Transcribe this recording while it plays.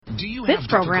This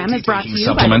program is brought to you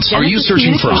by supplements. Are you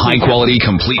searching for a high-quality,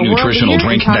 complete nutritional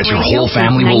drink that your whole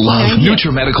family will love?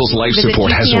 NutriMedical's Life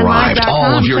Support has arrived.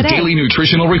 All of your daily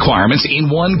nutritional requirements in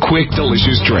one quick,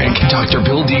 delicious drink. Dr.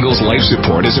 Bill Deagle's Life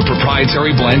Support is a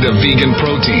proprietary blend of vegan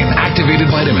protein, activated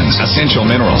vitamins, essential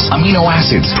minerals, amino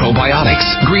acids, probiotics,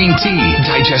 green tea,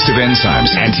 digestive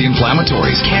enzymes,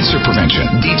 anti-inflammatories, cancer prevention,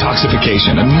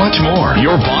 detoxification, and much more.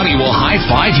 Your body will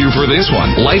high-five you for this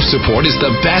one. Life Support is the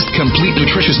best complete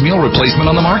nutritious meal replacement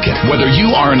on the market. Whether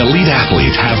you are an elite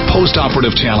athlete, have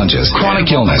post-operative challenges, chronic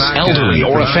illness, elderly,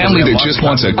 or a family that just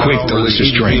wants a quick,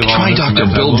 delicious drink, try Dr.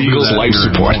 Bill Deagle's Life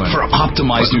Support for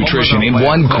optimized nutrition in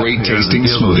one great-tasting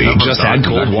smoothie. Just add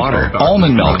cold water,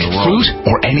 almond milk, fruit,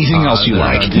 or anything else you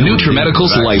like.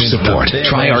 NutriMedical's Life Support.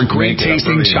 Try our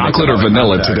great-tasting chocolate or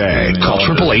vanilla today. Call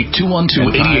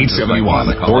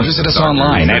 888-212-8871 or visit us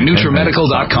online at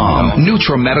NutriMedical.com.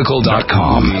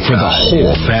 NutriMedical.com for the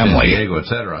whole family.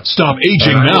 Stop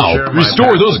aging now.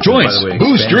 Restore those joints.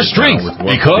 Boost your strength.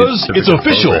 Because it's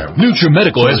official.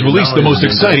 NutriMedical has released the most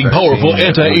exciting, powerful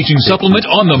anti-aging supplement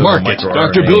on the market.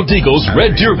 Dr. Bill Deagle's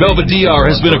Red Deer Velvet DR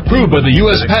has been approved by the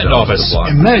U.S. Patent Office.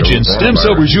 Imagine stem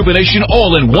cell rejuvenation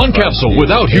all in one capsule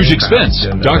without huge expense.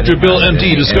 Dr. Bill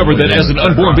MD discovered that as an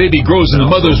unborn baby grows in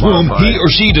the mother's womb, he or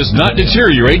she does not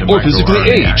deteriorate or physically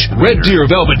age. Red Deer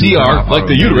Velvet DR, like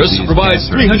the uterus, provides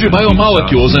 300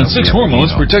 biomolecules and 6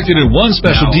 hormones protected in one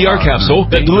special DR capsule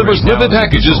that delivers lipid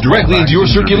packages directly into your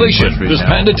circulation. This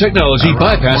patented technology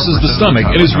bypasses the stomach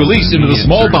and is released into the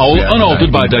small bowel unaltered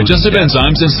by digestive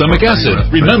enzymes and stomach acid.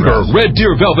 Remember, Red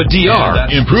Deer Velvet DR.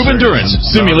 Improve endurance,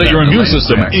 stimulate your immune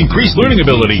system, increase learning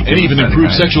ability, and even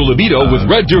improve sexual libido with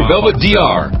Red Deer Velvet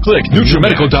DR. Click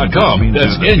NutriMedical.com,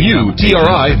 that's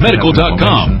NUTRI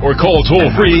Medical.com, or call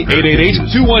toll-free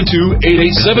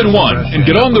 888-212-8871 and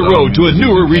get on the road to a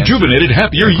newer, rejuvenated,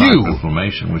 happier you.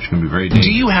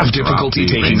 Do you have difficulty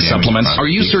taking supplements? Are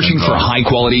you searching for a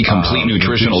high-quality, complete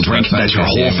nutritional drink that your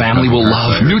whole family will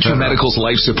love? NutriMedical's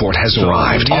Life Support has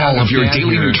arrived. All of your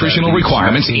daily nutritional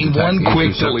requirements in one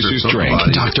quick, delicious drink.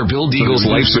 Dr. Bill Deagle's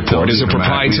Life Support is a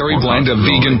proprietary blend of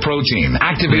vegan protein,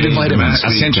 activated vitamins,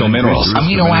 essential minerals,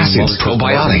 amino acids,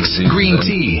 probiotics, green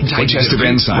tea, digestive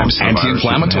enzymes,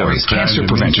 anti-inflammatories, cancer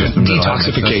prevention,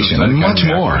 detoxification, and much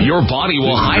more. Your body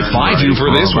will high-five you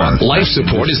for this one. Life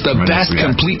Support is the best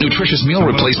complete nutritious meal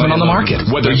replacement on the market.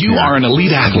 Whether you are an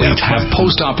elite athlete, have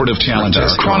post-operative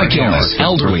challenges, chronic illness,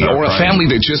 elderly, or a family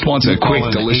that just wants a quick,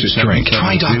 delicious drink,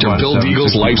 try Dr. Bill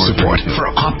Deagle's Life Support for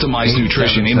optimized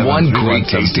nutrition in one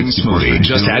great-tasting smoothie.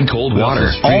 Just add cold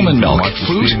water, almond milk,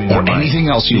 fruit, or anything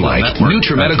else you like.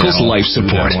 NutriMedical's Life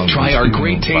Support. Try our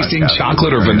great-tasting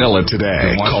chocolate or vanilla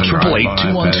today. Call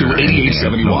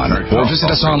 888-212-8871 or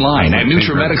visit us online at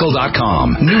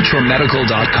NutriMedical.com.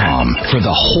 NutriMedical.com for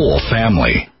the whole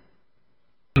family.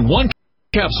 One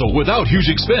capsule without huge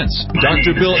expense.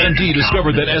 Dr. Bill MD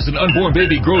discovered that as an unborn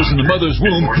baby grows in the mother's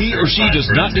womb, he or she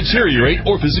does not deteriorate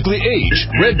or physically age.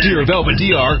 Red Deer Velvet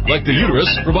DR, like the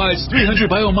uterus, provides 300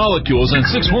 biomolecules and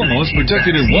 6 hormones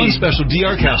protected in one special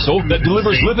DR capsule that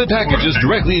delivers lipid packages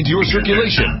directly into your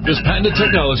circulation. This patented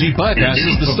technology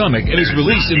bypasses the stomach and is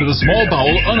released into the small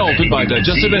bowel unaltered by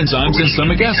digestive enzymes and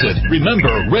stomach acid.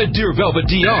 Remember, Red Deer Velvet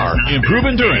DR. Improve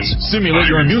endurance, stimulate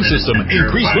your immune system,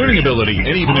 increase learning ability,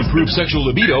 and even improve sexual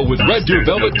libido with Red Deer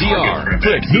Velvet DR.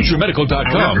 Click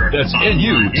NutriMedical.com, that's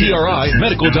NUTRI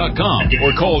Medical.com, or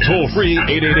call toll-free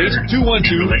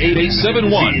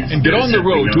 888-212-8871 and get on the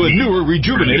road to a newer,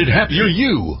 rejuvenated, happier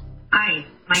you.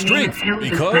 Strength,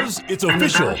 because it's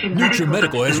official.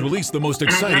 NutriMedical has released the most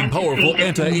exciting, powerful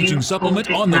anti-aging supplement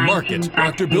on the market.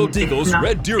 Dr. Bill Deagle's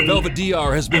Red Deer Velvet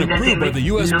DR has been approved by the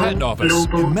U.S. Patent Office.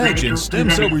 Imagine stem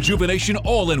cell rejuvenation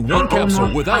all in one capsule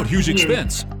without huge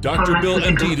expense. Dr. Bill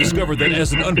MD discovered that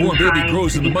as an unborn baby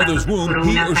grows in the mother's womb,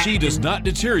 he or she does not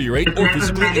deteriorate or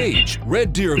physically age.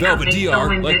 Red Deer Velvet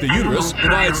DR, like the uterus,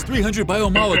 provides 300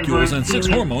 biomolecules and 6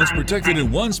 hormones protected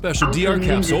in one special DR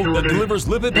capsule that delivers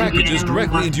lipid packages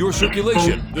directly into your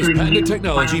circulation. This patented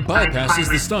technology bypasses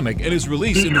the stomach and is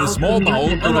released into the small bowel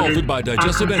unaltered by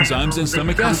digestive enzymes and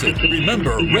stomach acid.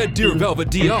 Remember, Red Deer Velvet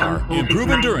DR.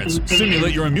 Improve endurance,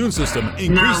 stimulate your immune system,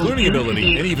 increase learning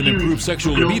ability, and even improve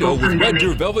sexual libido with Red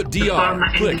Deer Velvet DR.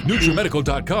 Click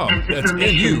NutriMedical.com, that's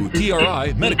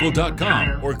NUTRI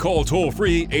Medical.com, or call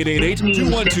toll-free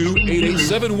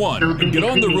 888-212-8871 and get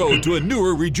on the road to a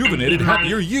newer, rejuvenated,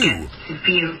 happier you.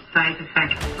 feel side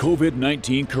effects.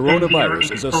 COVID-19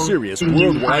 coronavirus is a serious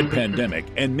worldwide pandemic,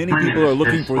 and many people are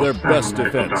looking for their best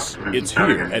defense. It's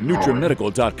here at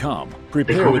NutriMedical.com.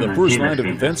 Prepare with a first line of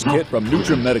defense kit from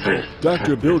NutriMedical.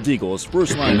 Dr. Bill Deagle's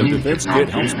first line of defense kit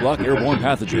helps block airborne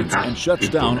pathogens and shuts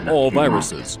down all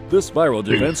viruses. This viral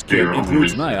defense kit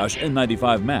includes NIOSH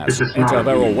N95 masks,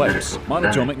 antiviral wipes,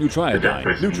 monatomic nutriodine,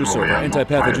 Nutrisilver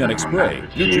antipathogenic spray,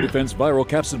 NutriDefense viral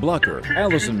capsid blocker,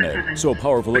 Allison Med, so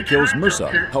powerful it kills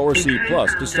MRSA, Power C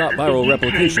Plus to stop viral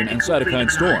replication and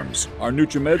cytokine storms. Our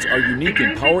NutriMeds are unique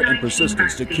in power and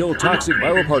persistence to kill toxic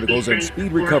viral particles and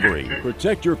speed recovery.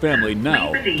 Protect your family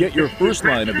now. Get your first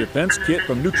line of defense kit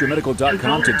from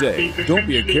NutriMedical.com today. Don't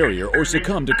be a carrier or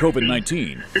succumb to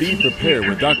COVID-19. Be prepared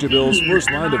with Dr. Bill's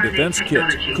first line of defense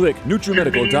kit. Click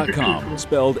NutriMedical.com,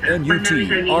 spelled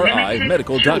N-U-T-R-I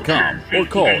Medical.com, or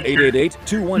call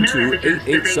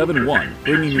 888-212-8871,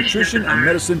 bringing nutrition and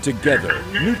medicine together.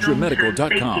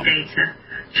 NutriMedical.com.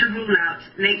 To rule out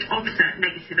late onset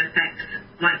negative effects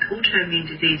like autoimmune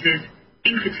diseases,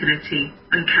 infertility,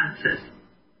 and cancers.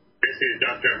 This is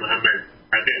Dr. Mohammed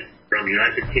Adel from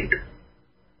United Kingdom.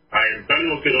 I am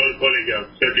fellow of the Royal College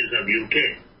of Surgeons of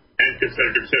UK and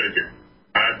consultant surgeon.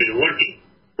 I have been working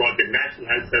for the National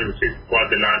Health Services for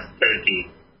the last 30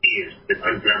 years with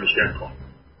unblemished record.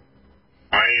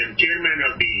 I am chairman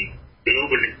of the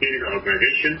Global Experience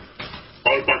Organization,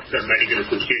 All Pakistan Medical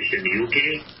Association UK,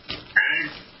 and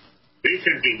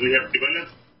recently we have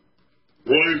developed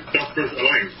World Doctors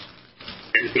Alliance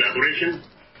in collaboration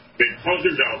with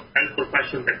thousands of health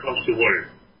professionals across the world.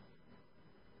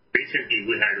 Recently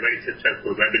we had a very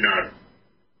successful webinar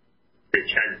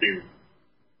which has been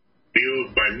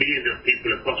viewed by millions of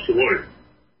people across the world.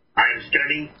 I am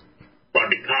standing for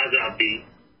the cause of the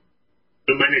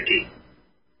humanity,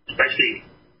 especially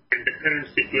in the current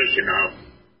situation of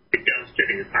the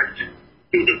devastating impact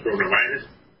due to coronavirus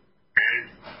and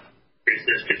its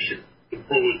restriction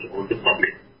imposed on the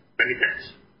public. Many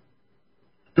thanks.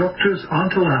 Doctors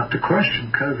aren't allowed to question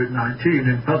COVID-19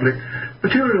 in public.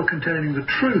 Material containing the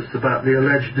truth about the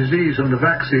alleged disease and the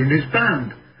vaccine is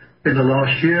banned. In the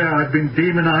last year, I've been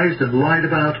demonized and lied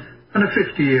about, and a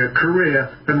 50-year career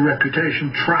and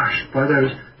reputation trashed by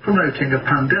those promoting a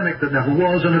pandemic that never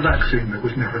was and a vaccine that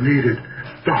was never needed.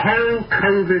 The whole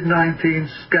COVID-19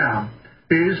 scam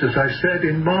is, as I said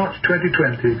in March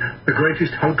 2020, the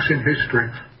greatest hoax in history.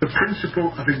 The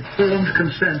principle of informed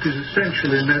consent is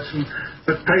essential in medicine,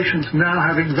 but patients now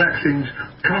having vaccines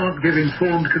can't give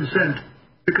informed consent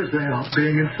because they aren't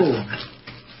being informed.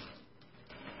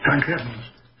 Thank heavens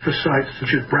for sites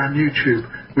such as Brand YouTube,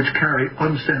 which carry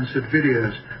uncensored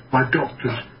videos by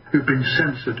doctors who've been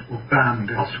censored or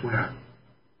banned elsewhere.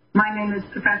 My name is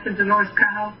Professor Dolores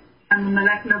Cahill. I'm a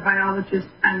molecular biologist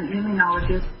and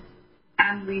immunologist,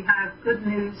 and we have good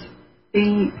news.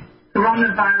 The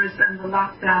coronavirus and the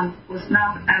lockdown was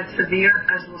not as severe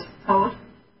as was thought.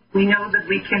 We know that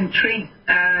we can treat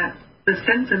the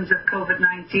symptoms of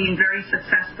COVID-19 very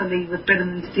successfully with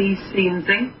vitamin C, C, and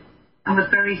zinc, and with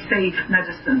very safe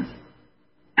medicines.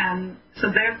 And so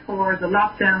therefore the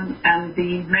lockdown and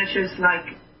the measures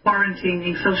like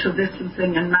quarantining, social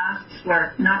distancing, and masks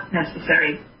were not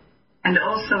necessary. And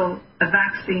also a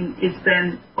vaccine is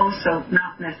then also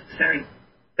not necessary.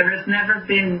 There has never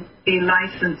been a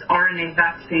licensed RNA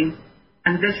vaccine,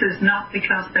 and this is not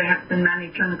because there have been many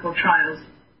clinical trials,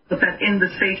 but that in the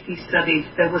safety studies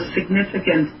there was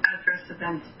significant adverse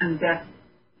events and death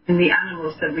in the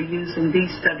animals that were used in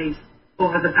these studies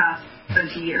over the past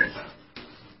 20 years.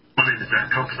 My name is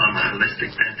Zach Cox. I'm a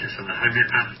holistic dentist and a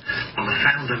homeopath. I'm a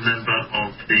founder member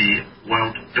of the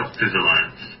World Doctors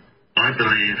Alliance. I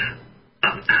believe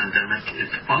that the pandemic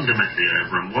is fundamentally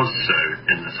over and was so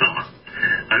in the summer.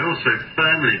 I also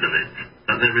firmly believe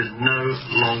that there is no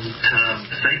long-term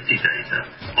safety data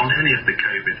on any of the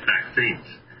COVID vaccines.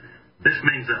 This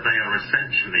means that they are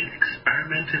essentially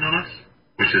experimenting on us,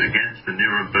 which is against the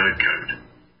Nuremberg Code.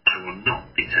 I will not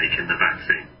be taking the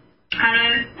vaccine.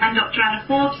 Hello, I'm Dr. Anna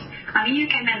Forbes. I'm a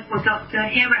UK medical doctor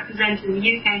here representing the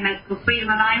UK Medical Freedom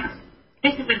Alliance.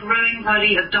 This is a growing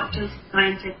body of doctors,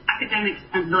 scientists, academics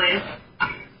and lawyers.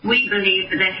 We believe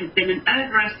that there has been an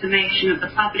overestimation of the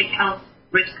public health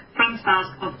risk from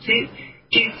SARS-CoV-2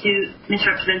 due to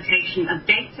misrepresentation of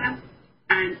data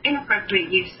and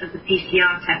inappropriate use of the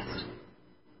PCR test.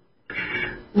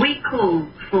 We call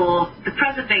for the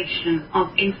preservation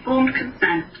of informed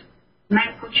consent,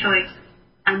 medical choice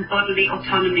and bodily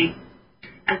autonomy.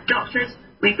 As doctors,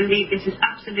 we believe this is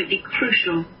absolutely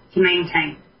crucial to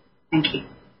maintain. Thank you.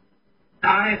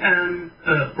 I am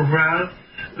Ralph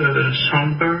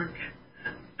Sonberg,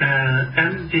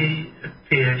 MD,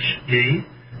 PhD,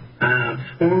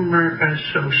 former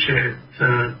associate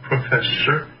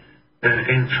professor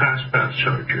in transplant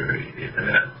surgery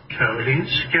at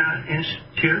Karolinska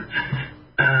Institute.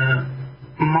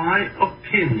 My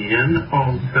opinion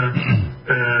of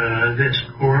this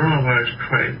coronavirus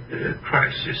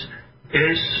crisis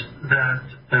is that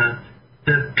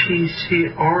the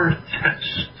PCR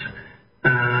test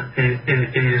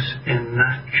is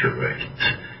inaccurate.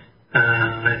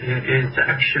 It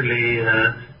actually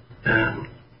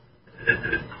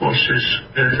causes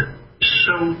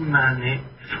so many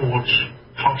false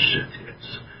positives.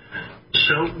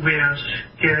 So we are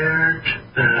scared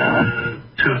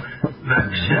to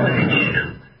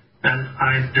vaccination, and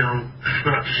I don't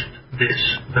trust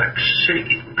this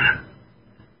vaccine.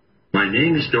 My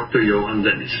name is Dr. Johan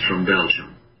Dennis from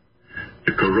Belgium.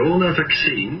 The corona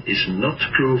vaccine is not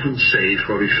proven safe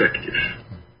or effective.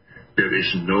 There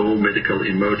is no medical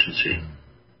emergency.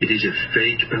 It is a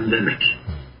fake pandemic.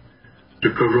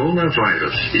 The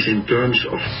coronavirus is in terms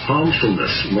of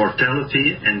harmfulness,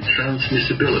 mortality and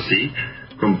transmissibility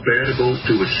comparable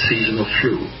to a seasonal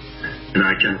flu, and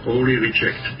I can only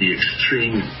reject the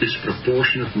extreme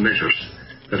disproportionate measures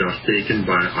that are taken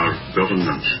by our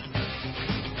government.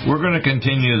 We're going to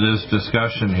continue this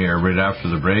discussion here right after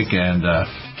the break, and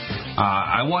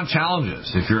I want challenges.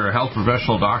 If you're a health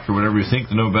professional, doctor, whatever you think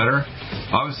to know better,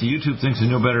 obviously YouTube thinks they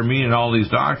know better than me and all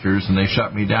these doctors, and they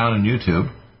shut me down on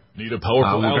YouTube. Need a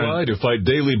powerful ally to fight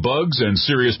daily bugs and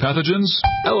serious pathogens?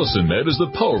 Allicin Med is the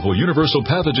powerful universal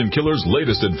pathogen killer's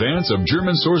latest advance of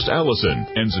German-sourced allicin,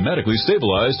 enzymatically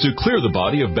stabilized to clear the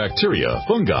body of bacteria,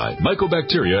 fungi,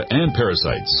 mycobacteria, and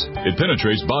parasites. It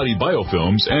penetrates body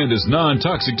biofilms and is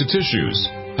non-toxic to tissues.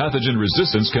 Pathogen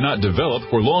resistance cannot develop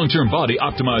for long-term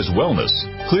body-optimized wellness.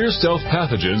 Clear stealth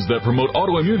pathogens that promote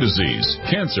autoimmune disease,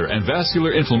 cancer, and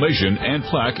vascular inflammation and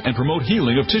plaque and promote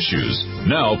healing of tissues.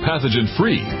 Now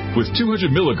pathogen-free. With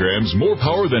 200 milligrams more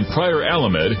power than prior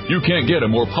Alamed, you can't get a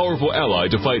more powerful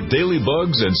ally to fight daily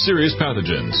bugs and serious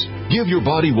pathogens. Give your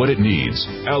body what it needs.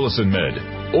 Allicin Med.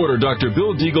 Order Dr.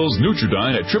 Bill Deagle's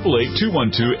Nutridyne at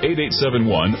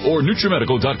 888-212-8871 or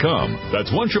NutriMedical.com. That's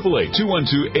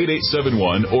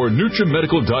 1-888-212-8871 or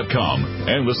NutriMedical.com.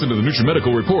 And listen to the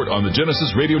NutriMedical Report on the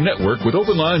Genesis Radio Network with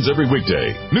open lines every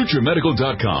weekday.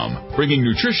 NutriMedical.com, bringing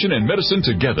nutrition and medicine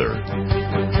together.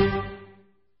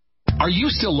 Are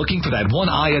you still looking for that one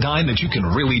iodine that you can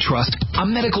really trust? A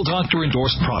medical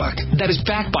doctor-endorsed product that is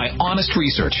backed by honest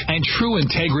research and true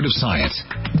integrative science?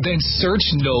 Then search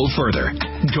no further.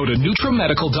 Go to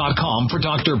NutriMedical.com for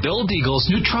Dr. Bill Deagle's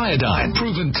Nutriodine,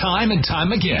 proven time and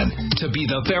time again to be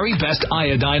the very best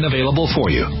iodine available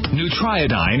for you.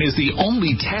 Nutriodine is the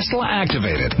only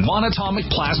Tesla-activated monatomic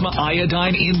plasma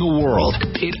iodine in the world.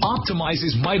 It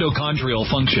optimizes mitochondrial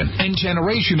function and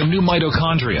generation of new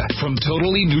mitochondria from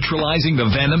totally neutralizing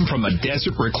the venom from a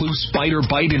desert recluse spider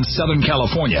bite in Southern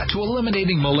California to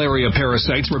eliminating malaria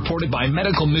parasites reported by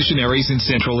medical missionaries in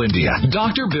central India.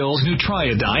 Dr. Bill's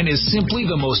Nutriodine is simply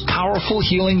the most powerful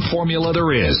healing formula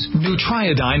there is.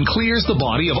 Nutriodine clears the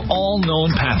body of all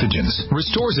known pathogens,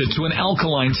 restores it to an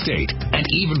alkaline state, and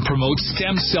even promotes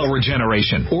stem cell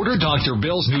regeneration. Order Dr.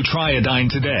 Bill's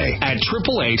Nutriodine today at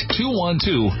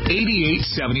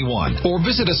 888-212-8871 or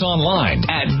visit us online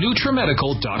at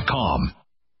NutriMedical.com.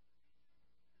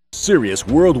 Serious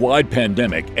worldwide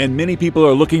pandemic, and many people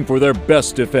are looking for their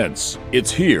best defense. It's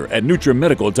here at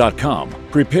NutriMedical.com.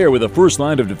 Prepare with a first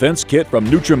line of defense kit from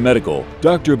NutriMedical.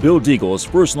 Dr. Bill Deagle's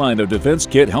first line of defense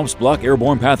kit helps block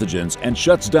airborne pathogens and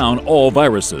shuts down all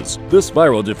viruses. This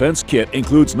viral defense kit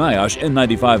includes NIOSH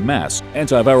N95 mask,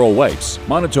 antiviral wipes,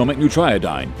 monatomic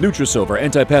Nutriodine, Nutrisilver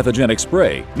antipathogenic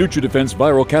spray, NutriDefense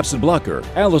viral capsid blocker,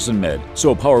 Allicin Med,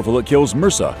 so powerful it kills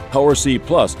MRSA, Power C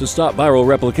Plus to stop viral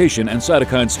replication and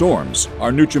cytokine storms.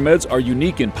 Our NutriMeds are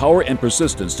unique in power and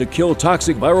persistence to kill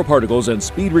toxic viral particles and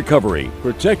speed recovery.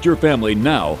 Protect your family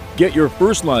now. Get your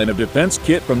first line of defense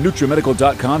kit from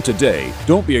NutriMedical.com today.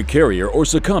 Don't be a carrier or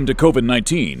succumb to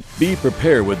COVID-19. Be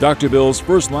prepared with Dr. Bill's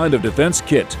first line of defense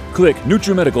kit. Click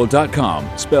NutriMedical.com,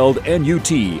 spelled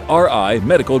N-U-T-R-I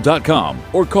Medical.com,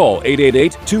 or call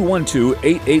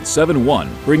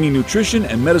 888-212-8871, bringing nutrition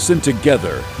and medicine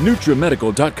together.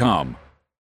 NutriMedical.com.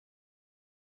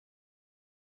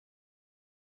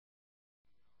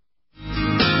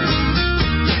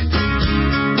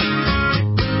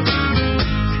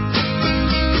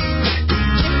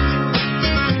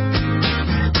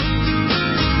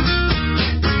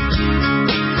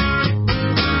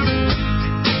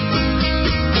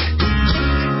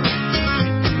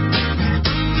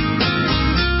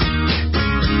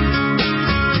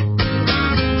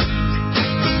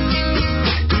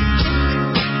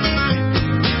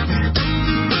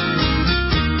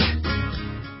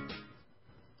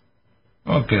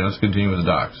 let's continue with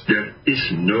the docs. There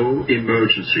is no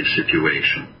emergency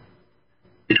situation.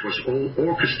 It was all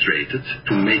orchestrated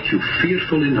to make you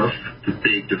fearful enough to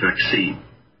take the vaccine.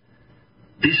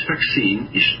 This vaccine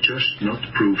is just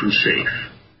not proven safe.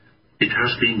 It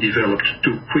has been developed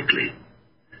too quickly.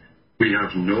 We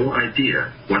have no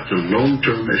idea what the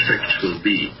long-term effects will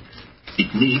be.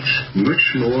 It needs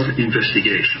much more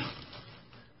investigation.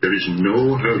 There is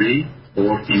no hurry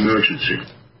or emergency.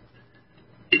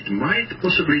 It might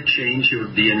possibly change your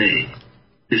DNA.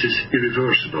 This is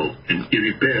irreversible and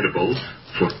irreparable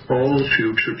for all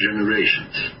future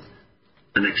generations.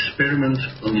 An experiment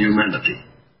on humanity.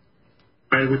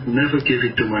 I would never give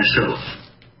it to myself,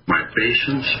 my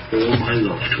patients, or my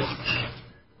loved ones.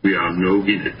 We are no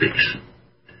guinea pigs.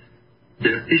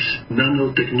 There is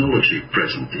nanotechnology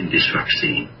present in this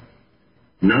vaccine.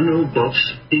 Nanobots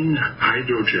in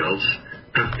hydrogels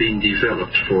have been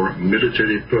developed for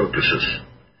military purposes.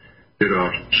 There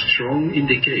are strong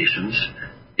indications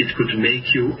it could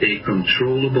make you a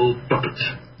controllable puppet.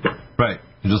 Right.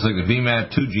 Just like the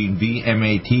VMAT2 gene,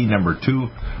 VMAT number 2,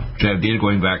 which have data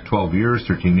going back 12 years,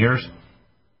 13 years,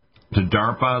 to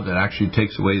DARPA that actually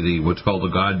takes away what's called the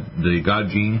God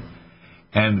gene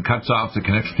and cuts off the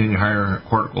connection between your higher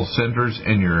cortical centers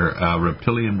and your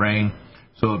reptilian brain,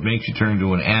 so it makes you turn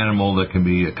into an animal that can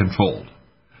be controlled.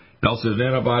 It also has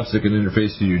nanobots that can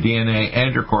interface to your DNA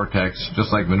and your cortex,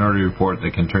 just like Minority Report,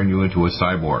 that can turn you into a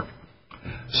cyborg.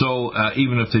 So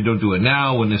even if they don't do it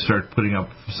now, when they start putting up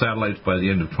satellites by the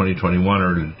end of 2021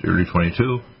 or early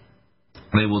 22,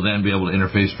 they will then be able to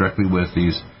interface directly with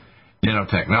these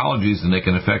nanotechnologies, and they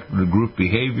can affect the group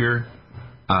behavior,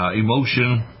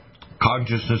 emotion,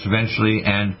 consciousness eventually,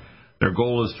 and their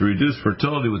goal is to reduce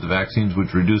fertility with the vaccines,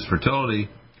 which reduce fertility,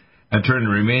 and turn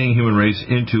the remaining human race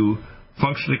into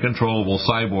functionally controllable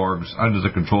cyborgs under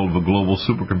the control of a global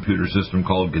supercomputer system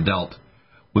called GDELT,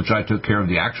 which I took care of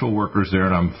the actual workers there,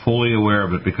 and I'm fully aware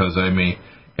of it because I'm a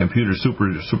computer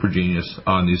super genius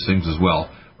on these things as well,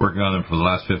 working on them for the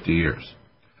last 50 years.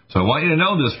 So I want you to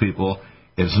know this, people.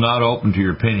 It's not open to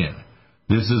your opinion.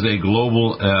 This is a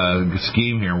global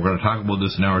scheme here. We're going to talk about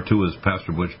this in hour 2 with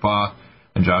Pastor Butch Pa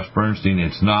and Josh Bernstein.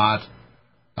 It's not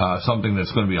something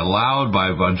that's going to be allowed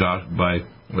by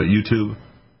YouTube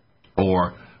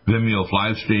or Vimeo's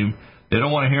live stream. They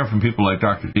don't want to hear from people like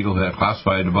Dr. Deagle who have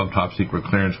classified above top secret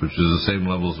clearance, which is the same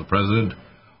level as the president,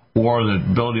 or the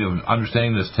ability of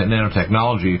understanding this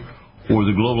nanotechnology, or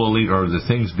the global elite, or the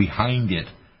things behind it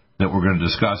that we're going to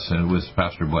discuss with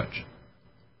Pastor Butch.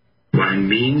 By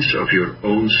means of your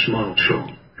own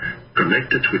smartphone,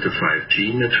 connected with a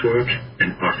 5G network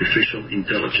and artificial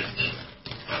intelligence.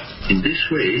 In this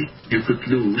way, you could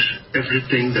lose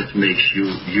everything that makes you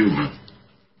human.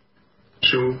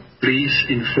 So please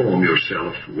inform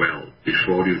yourself well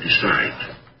before you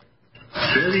decide.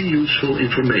 Very useful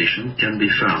information can be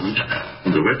found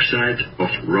on the website of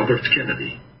Robert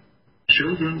Kennedy,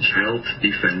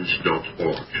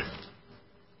 childrenshealthdefense.org.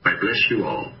 I bless you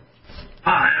all.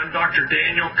 Hi, I'm Dr.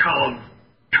 Daniel Cullum,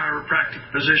 chiropractic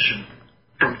physician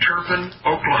from Turpin,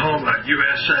 Oklahoma,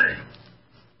 USA.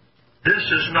 This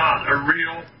is not a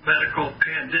real medical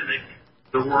pandemic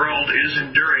the world is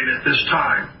enduring at this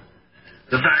time.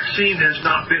 The vaccine has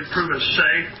not been proven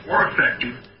safe or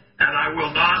effective, and I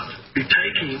will not be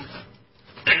taking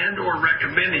and or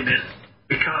recommending it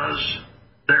because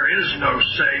there is no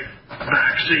safe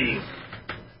vaccine,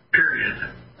 period.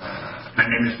 My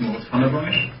name is Moritz van der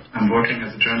Bosch. I'm working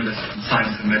as a journalist in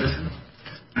science and medicine,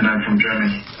 and I'm from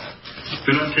Germany.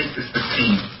 Do not take this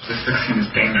vaccine. This vaccine is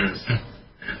dangerous.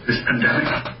 This pandemic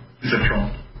is a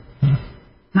fraud.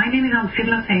 My name is Anne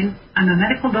Fidlafane. I'm a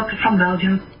medical doctor from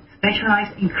Belgium,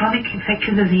 specialized in chronic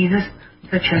infectious diseases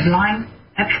such as Lyme,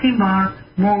 Epstein-Barr,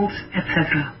 molds,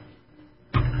 etc.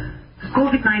 The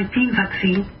COVID-19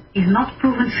 vaccine is not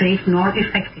proven safe nor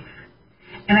effective,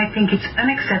 and I think it's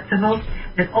unacceptable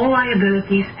that all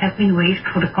liabilities have been waived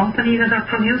for the companies that are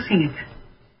producing it.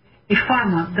 If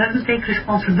pharma doesn't take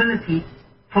responsibility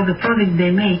for the product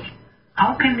they make,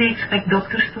 how can they expect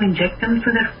doctors to inject them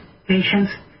to their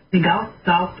patients without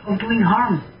doubt of doing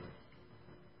harm?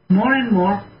 More and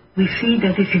more, we see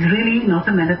that this is really not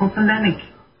a medical pandemic.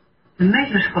 The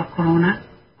measures for corona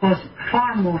cause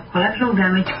far more collateral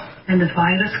damage than the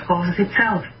virus causes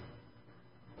itself.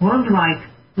 Worldwide,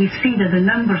 we see that the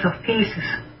numbers of cases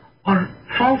are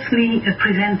falsely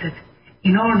presented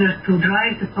in order to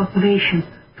drive the population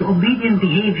to obedient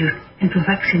behavior and to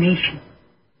vaccination.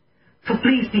 So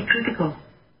please be critical.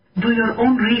 Do your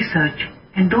own research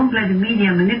and don't let the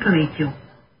media manipulate you.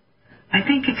 I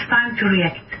think it's time to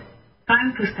react.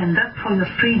 Time to stand up for your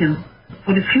freedom,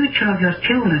 for the future of your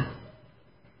children.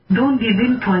 Don't give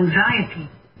in to anxiety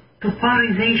to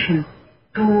polarization,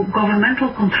 to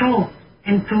governmental control,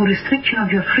 and to restriction of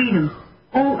your freedom,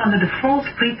 all under the false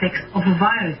pretext of a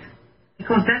virus,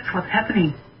 because that's what's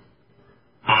happening.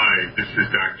 Hi, this is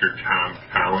Dr. Tom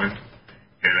Cowan,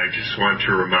 and I just want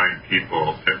to remind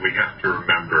people that we have to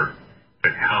remember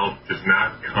that health does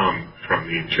not come from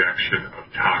the injection of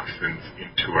toxins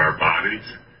into our bodies,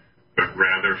 but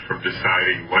rather from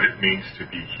deciding what it means to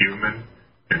be human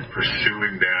and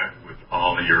pursuing that with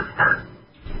all your heart.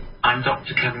 I'm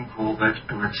Dr. Kevin Corbett,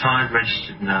 a retired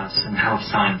registered nurse and health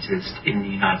scientist in the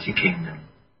United Kingdom.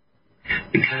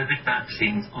 The COVID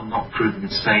vaccines are not proven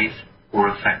safe or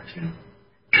effective.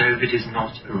 COVID is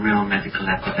not a real medical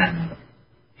epidemic.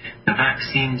 The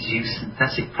vaccines use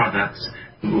synthetic products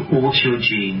that will alter your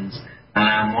genes,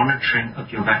 allow monitoring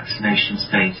of your vaccination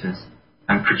status,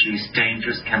 and produce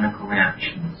dangerous chemical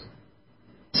reactions.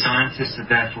 Scientists are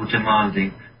therefore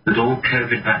demanding that all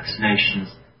COVID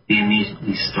vaccinations be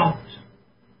immediately stopped.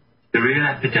 The real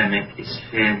epidemic is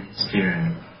fear and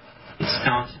hysteria. It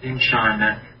started in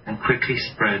China and quickly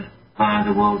spread via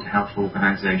the World Health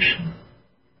Organization.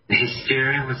 The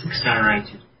hysteria was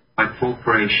accelerated by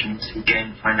corporations who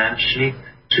gained financially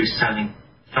through selling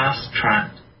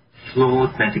fast-tracked,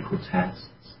 flawed medical tests,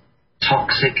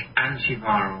 toxic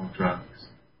antiviral drugs,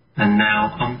 and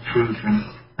now unproven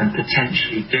and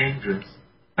potentially dangerous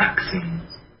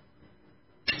vaccines.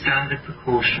 Standard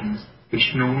precautions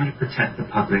which normally protect the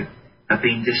public have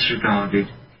been disregarded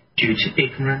due to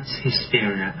ignorance,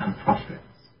 hysteria, and profits.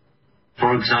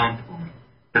 For example,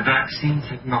 the vaccines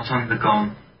have not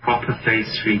undergone proper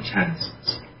phase 3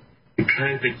 tests. The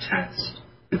COVID test,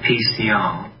 the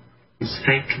PCR, is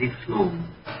fatally flawed.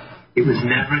 It was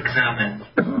never examined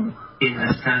in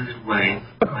the standard way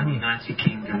by the United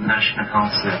Kingdom National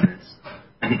Health Service,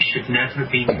 and it should never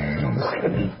have been used on sick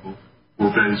people or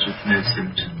those with no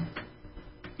symptoms.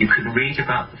 You can read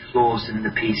about the flaws in the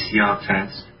PCR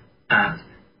test at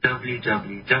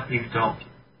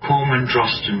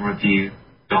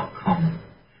www.cormandrostonreview.com.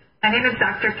 My name is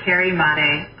Dr. Carrie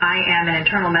Made. I am an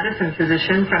internal medicine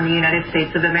physician from the United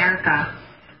States of America.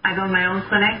 I've owned my own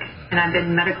clinic, and I've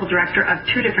been medical director of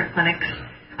 2 different clinics,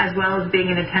 as well as being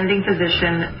an attending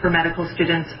physician for medical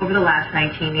students over the last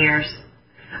 19 years.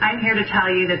 I'm here to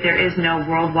tell you that there is no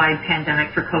worldwide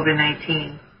pandemic for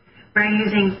COVID-19. We're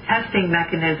using testing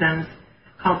mechanisms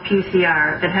called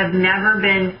PCR that have never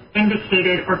been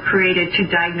indicated or created to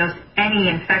diagnose any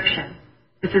infection.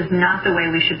 This is not the way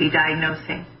we should be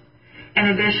diagnosing. In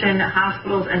addition,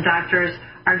 hospitals and doctors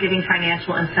are getting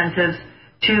financial incentives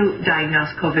to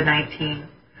diagnose COVID-19.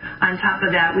 On top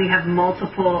of that, we have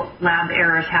multiple lab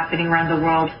errors happening around the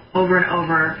world over and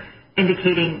over,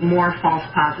 indicating more false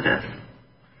positives.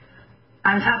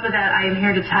 On top of that, I am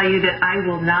here to tell you that I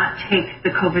will not take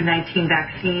the COVID-19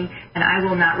 vaccine, and I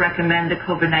will not recommend the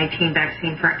COVID-19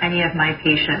 vaccine for any of my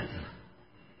patients.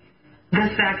 This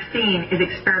vaccine is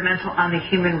experimental on the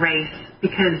human race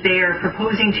because they are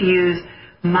proposing to use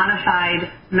modified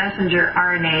messenger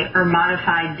RNA or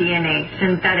modified DNA,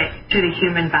 synthetic to the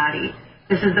human body.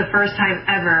 This is the first time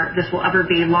ever this will ever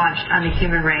be launched on the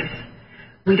human race.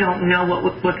 We don't know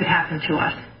what could happen to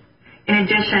us. In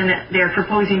addition, they're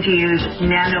proposing to use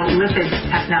nanolipid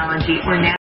technology or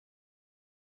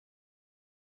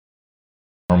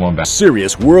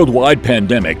Serious worldwide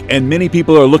pandemic, and many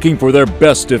people are looking for their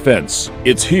best defense.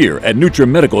 It's here at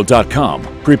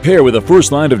NutriMedical.com. Prepare with a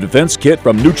first line of defense kit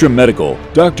from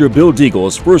NutriMedical. Dr. Bill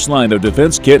Deagle's first line of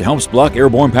defense kit helps block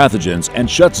airborne pathogens and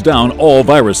shuts down all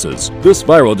viruses. This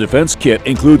viral defense kit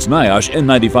includes NIOSH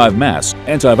N95 mask,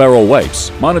 antiviral wipes,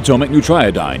 monatomic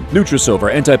nutriodine,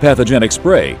 Nutrisilver antipathogenic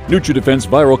spray, NutriDefense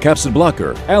viral capsid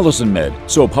blocker, Allison Med,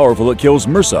 so powerful it kills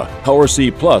MRSA, Power C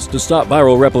Plus to stop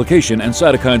viral replication and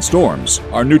cytokine storms.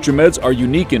 Our NutriMeds are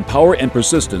unique in power and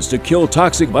persistence to kill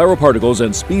toxic viral particles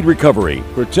and speed recovery.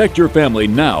 Protect your family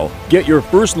now. Get your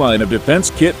first line of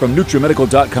defense kit from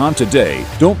NutriMedical.com today.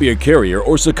 Don't be a carrier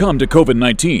or succumb to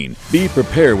COVID-19. Be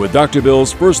prepared with Dr.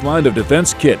 Bill's first line of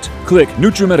defense kit. Click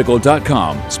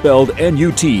NutriMedical.com, spelled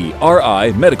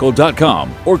NUTRI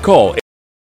medical.com, or call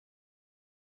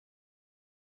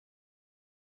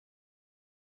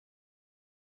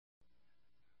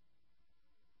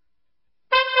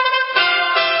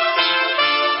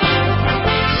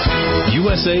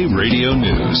USA Radio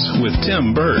News with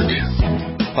Tim Berg.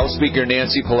 House Speaker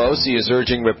Nancy Pelosi is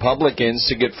urging Republicans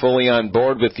to get fully on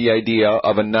board with the idea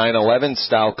of a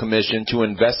 9/11-style commission to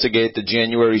investigate the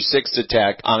January 6th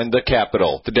attack on the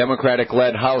Capitol. The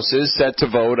Democratic-led House is set to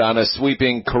vote on a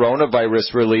sweeping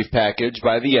coronavirus relief package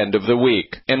by the end of the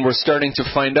week. And we're starting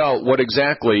to find out what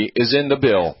exactly is in the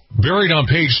bill. Buried on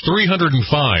page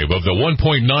 305 of the $1.9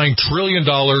 trillion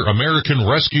American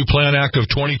Rescue Plan Act of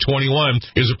 2021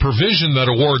 is a provision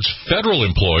that awards federal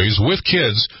employees with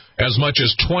kids as much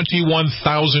as $21,000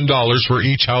 for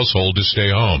each household to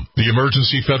stay home. The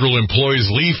Emergency Federal Employees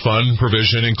Leave Fund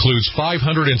provision includes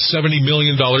 $570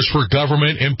 million for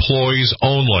government employees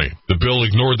only. The bill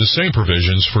ignored the same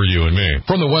provisions for you and me.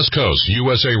 From the West Coast,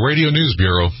 USA Radio News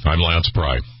Bureau, I'm Lance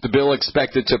Pry. The bill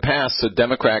expected to pass the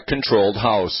Democrat-controlled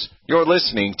House. You're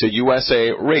listening to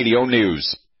USA Radio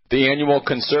News. The annual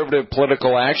Conservative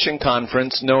Political Action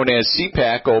Conference, known as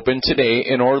CPAC, opened today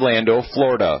in Orlando,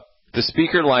 Florida. The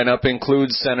speaker lineup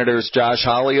includes Senators Josh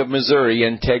Hawley of Missouri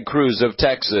and Ted Cruz of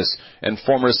Texas, and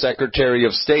former Secretary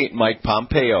of State Mike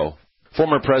Pompeo.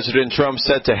 Former President Trump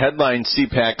set to headline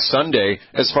CPAC Sunday.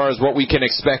 As far as what we can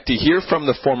expect to hear from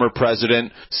the former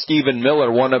president, Stephen Miller,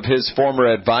 one of his former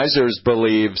advisors,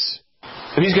 believes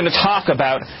he's going to talk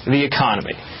about the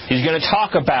economy. He's going to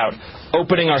talk about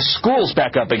opening our schools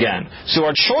back up again so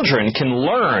our children can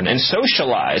learn and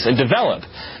socialize and develop.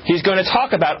 He's going to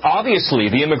talk about, obviously,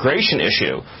 the immigration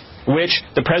issue, which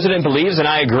the president believes, and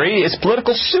I agree, is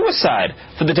political suicide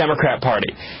for the Democrat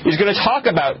Party. He's going to talk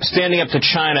about standing up to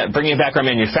China, bringing back our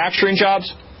manufacturing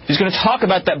jobs. He's going to talk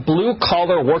about that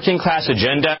blue-collar working-class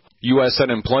agenda. U.S.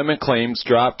 unemployment claims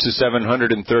dropped to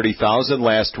 730,000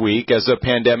 last week as the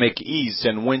pandemic eased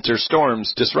and winter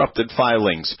storms disrupted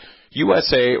filings.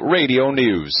 USA Radio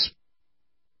News.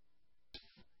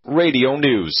 Radio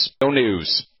News.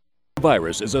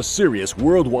 Virus is a serious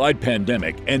worldwide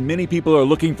pandemic, and many people are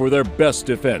looking for their best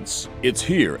defense. It's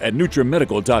here at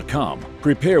NutriMedical.com.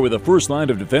 Prepare with a first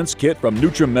line of defense kit from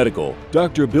NutriMedical.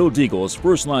 Dr. Bill Deagle's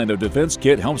first line of defense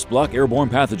kit helps block airborne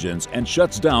pathogens and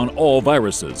shuts down all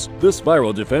viruses. This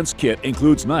viral defense kit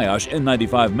includes NIOSH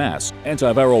N95 mask,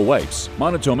 antiviral wipes,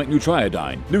 monatomic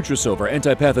Nutriodine, Nutrisilver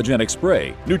antipathogenic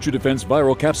spray, NutriDefense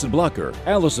viral capsid blocker,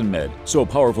 Allison Med, so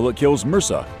powerful it kills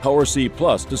MRSA, Power C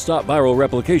Plus to stop viral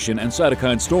replication and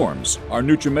cytokine storms. Our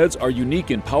NutriMeds are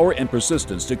unique in power and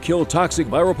persistence to kill toxic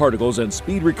viral particles and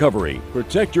speed recovery.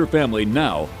 Protect your family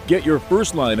now. Get your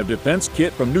first line of defense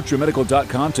kit from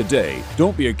NutriMedical.com today.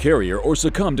 Don't be a carrier or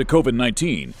succumb to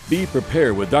COVID-19. Be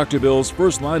prepared with Dr. Bill's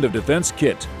first line of defense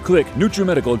kit. Click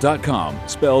NutriMedical.com,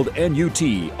 spelled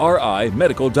N-U-T-R-I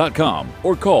medical.com,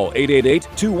 or call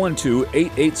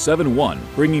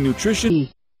 888-212-8871, bringing nutrition.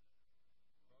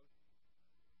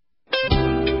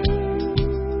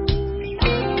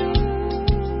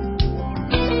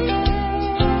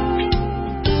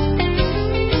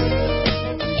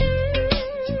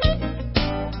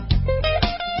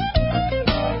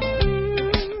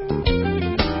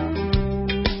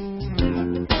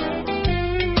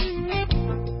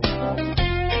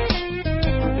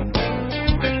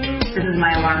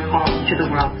 To the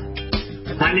world.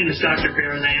 My name is Dr.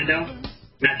 Berlando,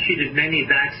 and I've treated many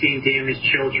vaccine-damaged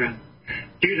children.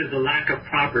 Due to the lack of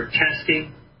proper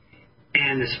testing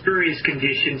and the spurious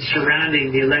conditions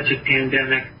surrounding the alleged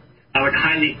pandemic, I would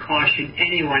highly caution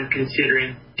anyone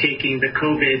considering taking the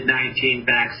COVID-19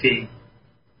 vaccine.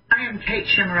 I am Kate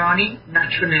Shemirani,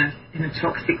 natural nurse in a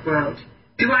toxic world.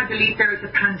 Do I believe there is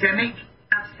a pandemic?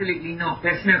 Absolutely not.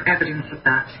 There's no evidence of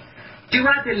that. Do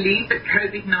I believe that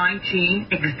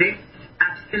COVID-19 exists?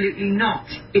 Absolutely not.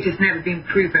 It has never been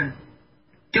proven.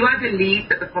 Do I believe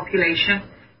that the population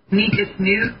needs this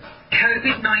new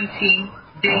COVID-19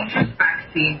 dangerous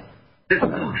vaccine that's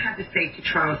not had the safety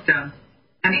trials done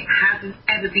and it hasn't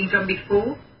ever been done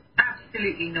before?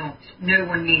 Absolutely not. No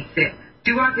one needs it.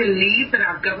 Do I believe that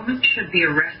our government should be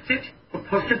arrested for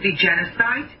possibly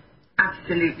genocide?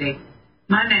 Absolutely.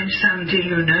 My name's Sandy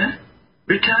Luna,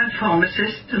 retired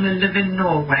pharmacist, and I live in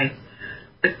Norway.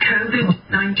 The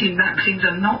COVID-19 vaccines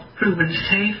are not proven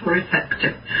safe or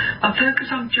effective. I'll focus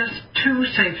on just two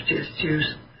safety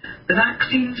issues. The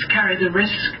vaccines carry the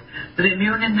risk of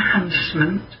immune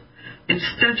enhancement.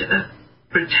 Instead of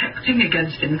protecting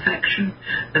against infection,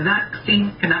 the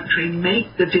vaccine can actually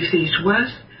make the disease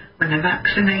worse when a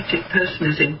vaccinated person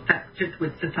is infected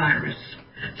with the virus.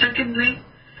 Secondly,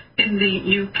 in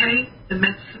the UK, the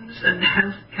Medicines and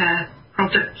Healthcare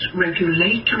Products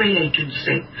Regulatory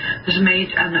Agency has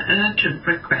made an urgent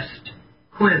request.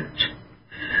 Quote,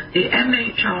 the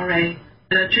MHRA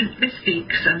urgently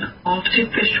seeks an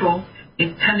artificial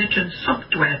intelligence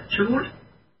software tool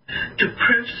to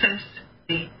process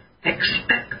the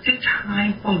expected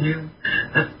high volume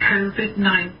of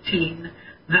COVID-19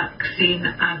 vaccine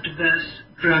adverse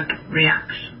drug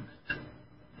reactions?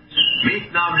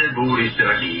 Mitt namn är Boris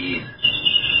Dahlin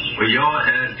och jag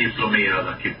är diplomerad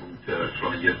akupunktör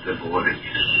från Göteborg.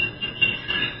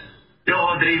 Jag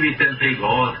har drivit en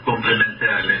privat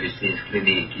komplementärmedicinsk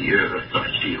klinik i över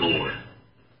 40 år.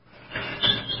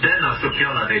 Denna så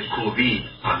kallade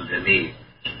covid-pandemi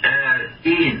är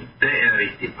inte en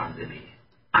riktig pandemi.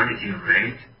 Antigen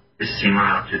rate is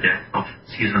similar to that of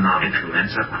seasonal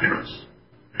influenza virus.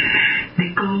 The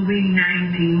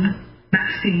COVID-19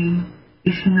 vaccine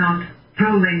is not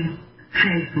proven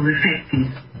safe or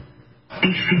effective.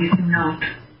 This is not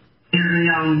a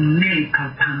real medical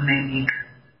pandemic.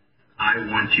 I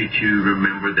want you to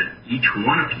remember that each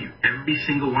one of you, every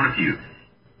single one of you,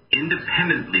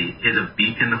 independently is a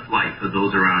beacon of light for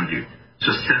those around you.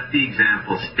 So set the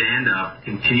example, stand up,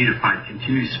 continue to fight,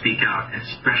 continue to speak out,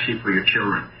 especially for your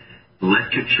children.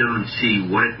 Let your children see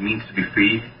what it means to be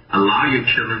free. Allow your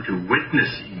children to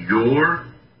witness your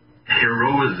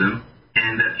heroism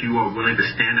and that you are willing to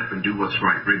stand up and do what's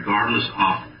right, regardless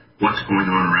of what's going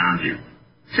on around you.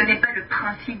 Ce n'est pas le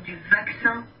principe du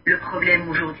vaccin le problème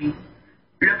aujourd'hui.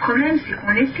 Le problème, c'est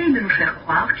qu'on essaye de nous faire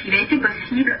croire qu'il a été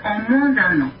possible en moins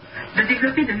d'1 an de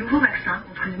développer de nouveaux vaccins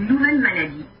contre une nouvelle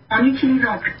maladie en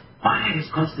utilisant plus. My name is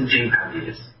Constantine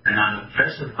Pavlius, and I'm a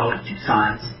professor of cognitive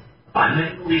science, a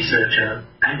biomedical researcher,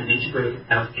 and an integrated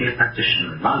healthcare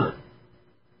practitioner in London.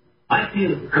 I feel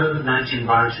that the COVID-19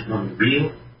 virus is not a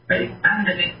real medical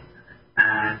pandemic,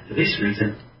 and for this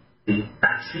reason, the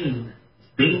vaccine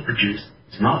being produced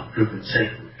is not proven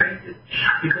safe and effective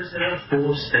because there are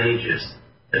 4 stages.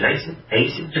 The latent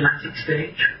asymptomatic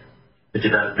stage, the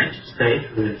developmental stage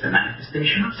where there's a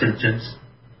manifestation of symptoms,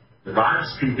 the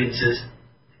virus convinces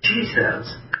T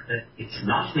cells that it's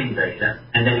not an invader,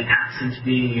 and then it acts into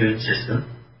the immune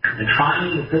system, and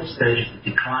finally the 4th stage is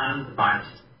the decline of the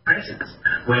virus's presence,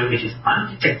 where it is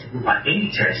undetectable by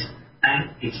any test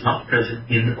and it's not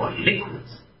present in the body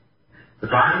liquids. The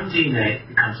viral DNA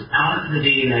becomes a part of the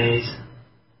DNA's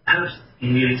host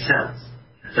immune cells.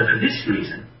 So for this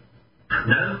reason,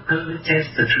 no COVID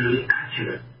tests are truly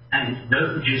accurate, and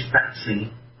no produced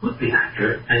vaccine could be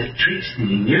accurate as it tricks the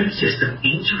immune system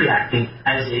into reacting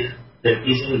as if there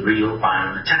is a real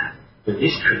viral attack. But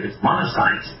this triggers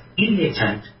monocytes in the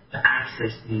attempt to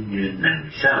access the immune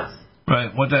memory cells.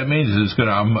 Right. What that means is it's going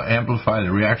to amplify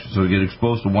the reaction, so we get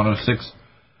exposed to one of 6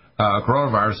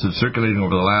 coronaviruses circulating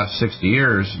over the last 60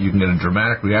 years. You can get a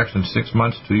dramatic reaction 6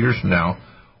 months, 2 years from now,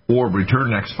 or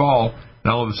return next fall.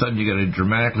 And all of a sudden you get a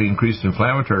dramatically increased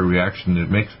inflammatory reaction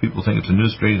that makes people think it's a new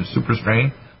strain, a super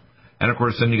strain. And, of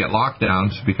course, then you get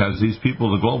lockdowns because these people,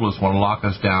 the globalists, want to lock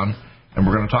us down. And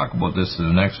we're going to talk about this in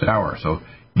the next hour. So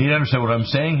you need to understand what I'm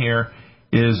saying here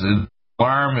is the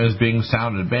alarm is being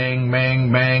sounded. Bang,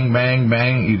 bang, bang, bang,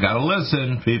 bang. You got to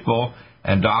listen, people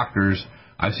and doctors.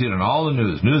 I see it on all the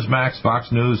news. Newsmax,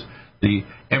 Fox News, the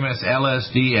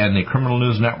MSLSD, and the Criminal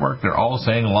News Network. They're all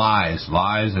saying lies,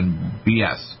 lies, and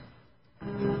BS.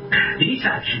 These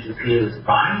actions appear as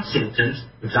viral symptoms,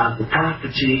 for example, chronic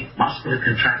fatigue, muscular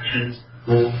contractions,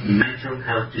 or mental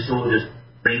health disorders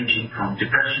ranging from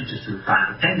depression to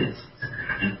suicidal tendencies.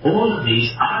 And all of these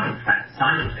are, in fact,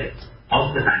 side effects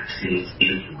of the vaccine's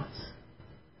influence.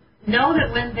 Know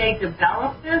that when they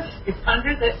develop this, it's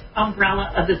under the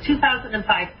umbrella of the 2005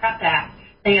 PrEP Act.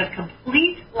 They have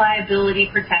complete liability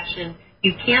protection.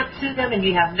 You can't sue them, and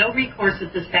you have no recourse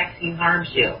if this vaccine harms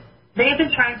you. They have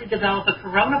been trying to develop a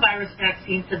coronavirus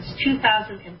vaccine since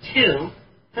 2002,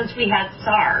 since we had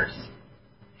SARS.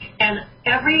 And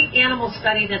every animal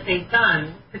study that they've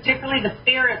done, particularly the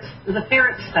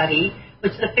ferret study,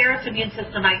 which the ferret's immune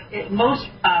system most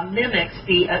mimics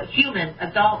the human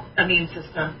adult immune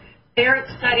system. Ferret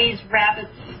studies,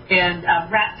 rabbits, and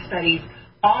rat studies,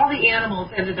 all the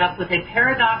animals ended up with a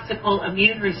paradoxical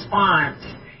immune response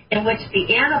in which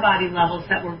the antibody levels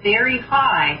that were very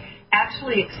high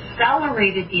actually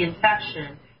accelerated the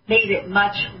infection, made it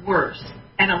much worse,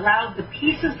 and allowed the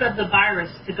pieces of the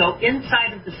virus to go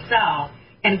inside of the cell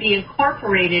and be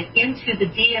incorporated into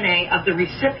the DNA of the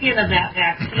recipient of that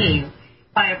vaccine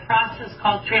by a process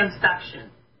called transduction.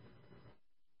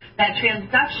 That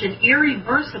transduction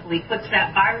irreversibly puts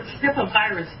that snip of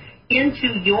virus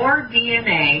into your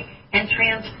DNA and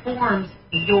transforms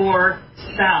your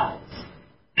cells.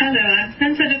 Hello, I'm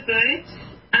Spencer DeBoet.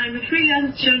 I'm a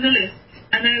freelance journalist,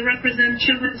 and I represent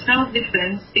Children's Health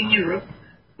Defense in Europe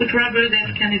with Robert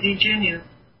F. Kennedy Jr.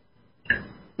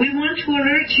 We want to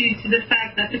alert you to the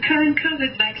fact that the current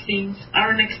COVID vaccines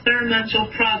are an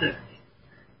experimental product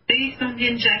based on the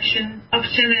injection of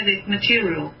genetic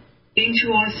material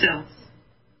into our cells.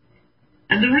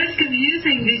 and the risk of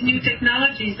using these new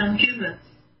technologies on humans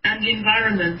and the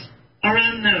environment are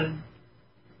unknown,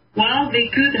 while they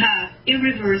could have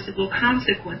irreversible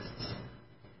consequences.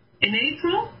 In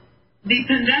April, the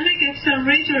Pandemic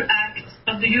Accelerator Act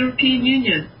of the European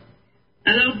Union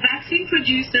allowed vaccine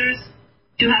producers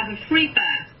to have a free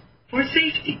pass for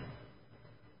safety.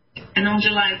 And on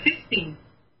July 15,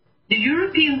 the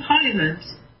European Parliament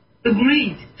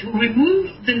agreed to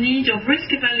remove the need of risk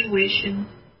evaluation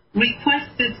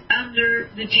requested under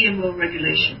the GMO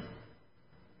regulation.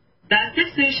 That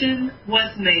decision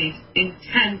was made in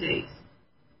 10 days.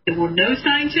 There were no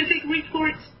scientific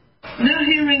reports, no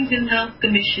hearings in Health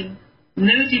Commission,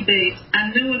 no debate,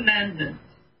 and no amendments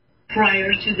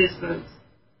prior to this vote.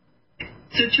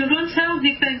 So Children's Health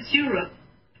Defense Europe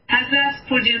has asked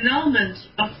for the annulment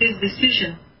of this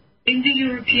decision in the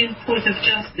European Court of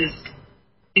Justice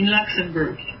in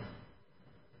Luxembourg.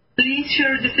 Please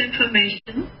share this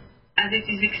information, as it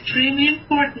is extremely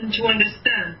important to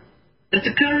understand that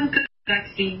the current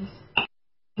vaccines are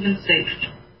proven safe.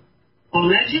 Our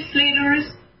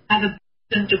legislators have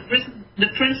abandoned the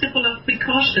principle of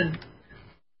precaution,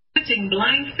 putting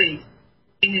blind faith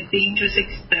in a dangerous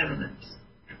experiment.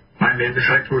 My name is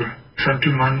Heiko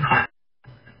Santelmann. I'm a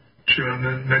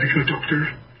German medical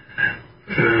doctor,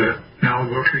 now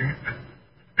working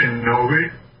in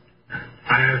Norway.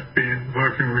 I have been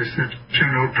working with the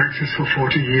general practice for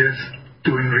 40 years,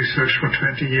 doing research for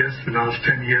 20 years, the last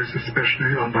 10 years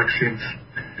especially on vaccines.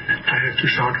 I have to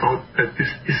shout out that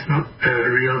this is not a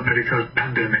real medical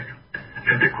pandemic,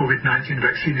 and the COVID-19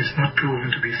 vaccine is not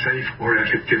proven to be safe or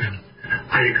effective.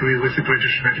 I agree with the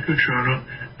British Medical Journal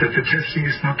that the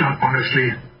testing is not done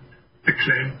honestly. The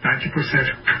claim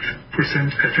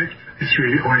 90% effect is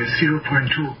really only 0.2%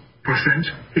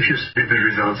 if you see the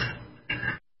results.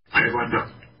 I wonder,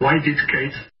 why did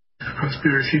Gates,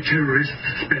 conspiracy terrorists,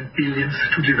 spend billions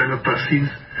to develop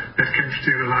vaccines that can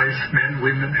sterilize men,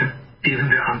 women, and even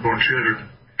their unborn children?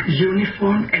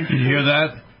 Uniform and... Did you hear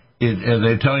that?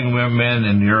 They're telling men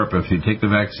in Europe, if you take the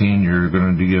vaccine, you're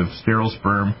going to give sterile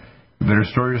sperm. You better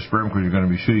store your sperm because you're going to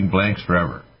be shooting blanks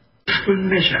forever.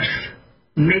 Measures,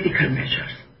 medical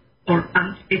measures, are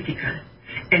unethical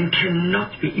and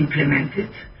cannot be implemented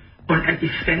on a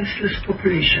defenseless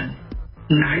population,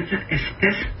 neither as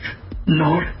tests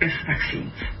nor as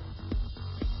vaccines.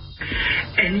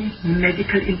 Any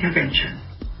medical intervention,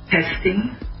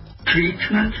 testing,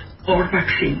 treatment, or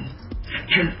vaccine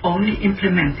can only be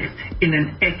implemented in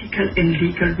an ethical and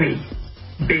legal way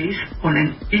based on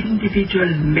an individual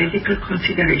medical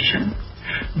consideration,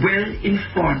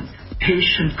 well-informed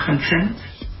patient consent,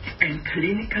 and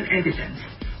clinical evidence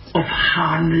of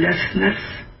harmlessness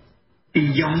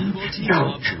beyond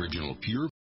doubt.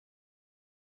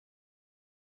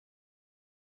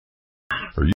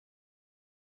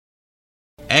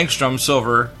 Angstrom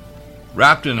silver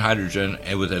wrapped in hydrogen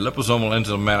and with a liposomal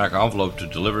enzymatic envelope to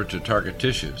deliver to target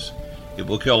tissues. It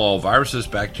will kill all viruses,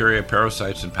 bacteria,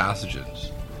 parasites, and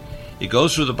pathogens. It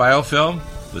goes through the biofilm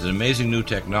with an amazing new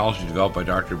technology developed by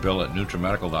Dr. Bill at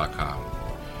NutriMedical.com.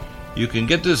 You can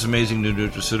get this amazing new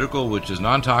nutraceutical, which is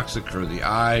non-toxic for the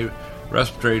eye,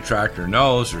 respiratory tract, or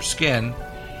nose, or skin,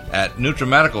 at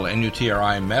NutriMedical,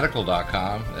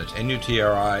 NutriMedical.com. That's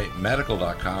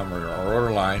NutriMedical.com, or our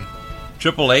order line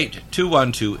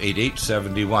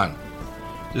 888-212-8871.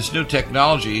 This new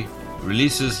technology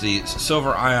releases the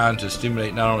silver ion to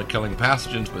stimulate not only killing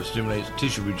pathogens, but stimulates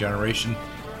tissue regeneration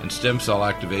and stem cell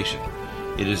activation.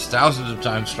 It is thousands of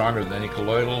times stronger than any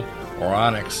colloidal or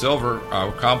onyx silver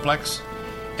complex,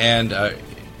 and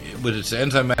with its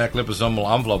enzymatic liposomal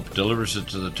envelope, delivers it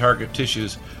to the target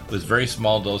tissues with very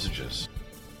small dosages.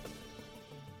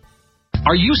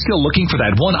 Are you still looking for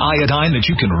that one iodine that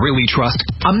you can really trust?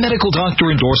 A medical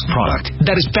doctor-endorsed product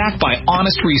that is backed by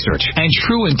honest research and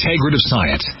true integrative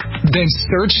science? Then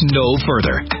search no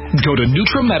further. Go to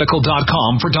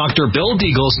NutriMedical.com for Dr. Bill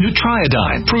Deagle's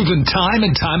Nutriodine, proven time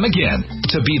and time again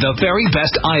to be the very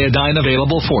best iodine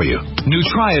available for you.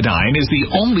 Nutriodine is the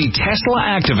only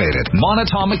Tesla-activated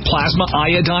monatomic plasma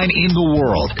iodine in the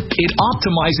world. It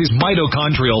optimizes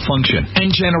mitochondrial function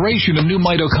and generation of new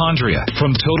mitochondria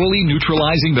from totally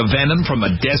neutralizing the venom from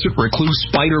a desert recluse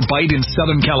spider bite in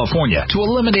Southern California to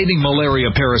eliminating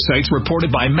malaria parasites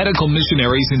reported by medical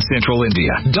missionaries in Central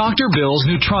India. Dr. Bill's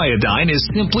Nutriodine is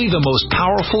simply the most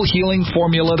powerful healing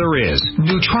formula there is.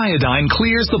 Nutriodine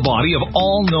clears the body of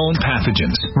all known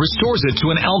pathogens, restores it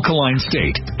to an alkaline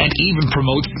state, and even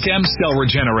promotes stem cell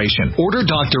regeneration. Order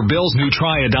Dr. Bill's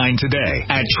Nutriodine today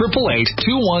at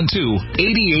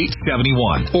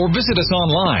 888-212-8871 or visit us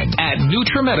online at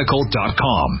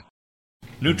NutriMedical.com.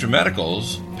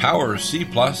 NutriMedical's Power C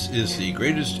Plus is the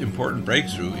greatest important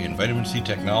breakthrough in vitamin C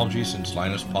technology since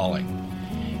Linus Pauling.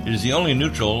 It is the only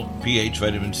neutral pH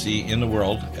vitamin C in the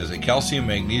world as a calcium,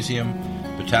 magnesium,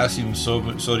 potassium,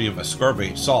 sodium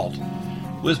ascorbate salt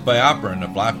with bioperin, a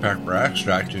black pepper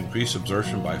extract, to increase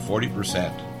absorption by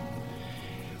 40%.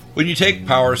 When you take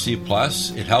Power C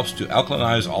Plus, it helps to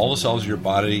alkalinize all the cells of your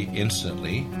body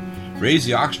instantly, raise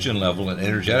the oxygen level and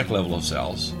energetic level of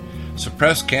cells,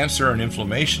 suppress cancer and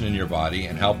inflammation in your body,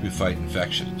 and help you fight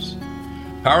infections.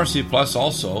 Power C Plus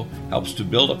also helps to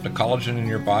build up the collagen in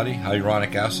your body,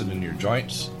 hyaluronic acid in your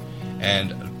joints, and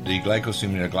the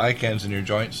glycosaminoglycans in your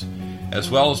joints, as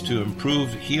well as to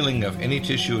improve healing of any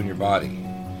tissue in your body.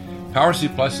 Power C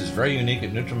Plus is very unique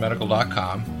at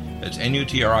NutriMedical.com. That's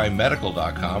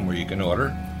NutriMedical.com, where you can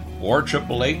order, or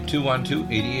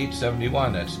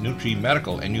 888-212-8871. That's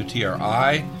NutriMedical,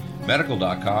 NUTRI,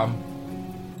 medical.com.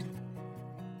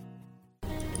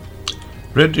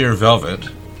 Red Deer Velvet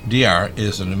DR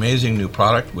is an amazing new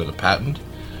product with a patent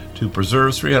to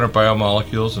preserve 300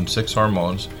 biomolecules and 6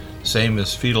 hormones, same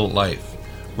as fetal life,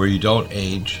 where you don't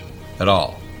age at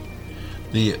all.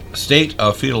 The state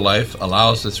of fetal life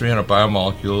allows the 300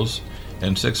 biomolecules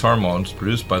and 6 hormones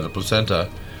produced by the placenta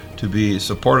to be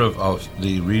supportive of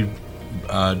the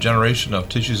regeneration of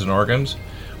tissues and organs,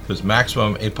 with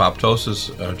maximum apoptosis,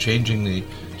 changing the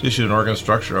tissue and organ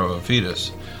structure of a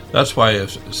fetus. That's why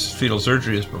if fetal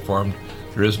surgery is performed,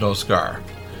 there is no scar.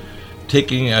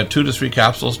 Taking 2 to 3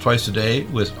 capsules twice a day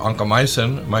with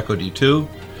oncomycin, myco-D2,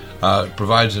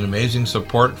 provides an amazing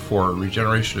support for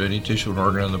regeneration of any tissue and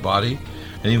organ in the body,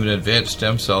 and even advanced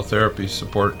stem cell therapy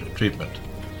support treatment.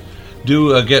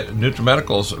 Do get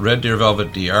NutriMedical's Red Deer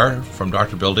Velvet DR from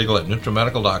Dr. Bill Deagle at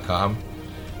NutriMedical.com,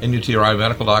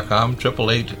 NUTRIMedical.com,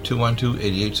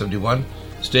 888-212-8871.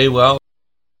 Stay well.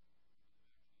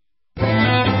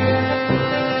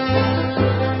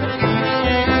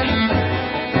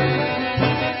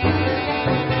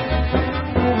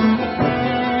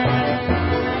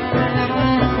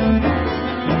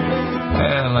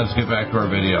 And let's get back to our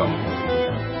video.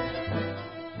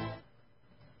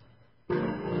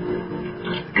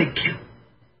 Thank you.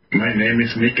 My name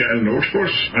is Mikael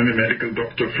Nordfors. I'm a medical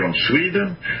doctor from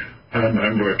Sweden, and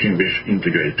I'm working with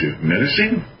integrative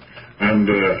medicine. And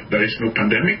there is no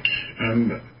pandemic,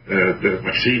 and the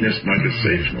vaccine is neither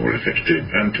safe nor effective.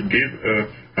 And to give an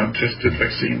untested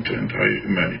vaccine to entire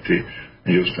humanity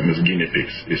and use them as guinea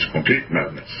pigs is complete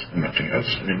madness and nothing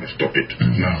else. And we must stop it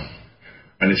now.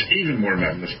 And it's even more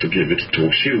madness to give it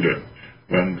to children.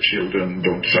 When children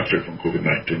don't suffer from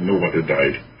COVID-19, nobody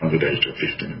died under the age of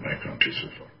 15 in my country so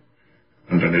far.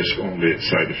 And then there's only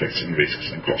side effects and risks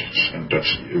and costs. And that's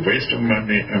a waste of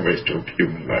money and waste of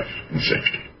human life and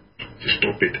safety. To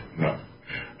stop it now.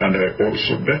 And I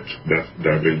also bet that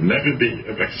there will never be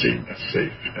a vaccine as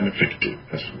safe and effective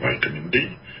as vitamin D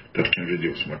that can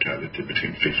reduce mortality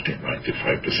between 50 and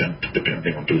 95%,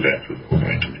 depending on the level of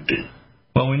vitamin D.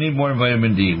 Well, we need more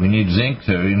vitamin D. We need zinc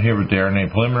to inhibit the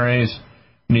RNA polymerase.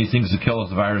 We need things to kill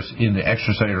the virus in the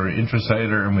extracellular or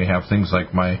intracellular, and we have things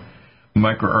like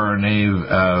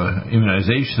microRNA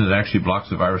immunization that actually blocks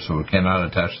the virus so it cannot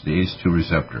attach to the ACE2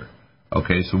 receptor.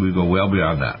 Okay, so we go well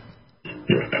beyond that.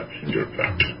 You're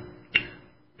right.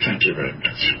 Thank you very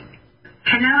much.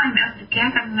 Hello, I'm Elke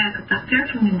Kerk. I'm a medical doctor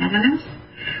from the Netherlands.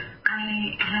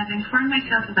 I have informed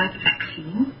myself about the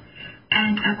vaccine,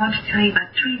 and I want to tell you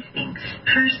about 3 things.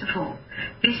 First of all,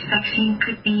 this vaccine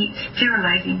could be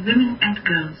sterilizing women and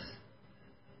girls.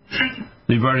 Second,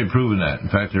 they've already proven that. In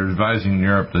fact, they're advising in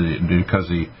Europe because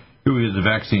here we have the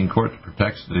vaccine court that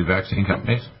protects the vaccine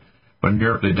companies, but in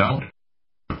Europe they don't.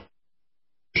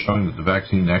 Showing that the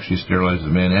vaccine actually sterilizes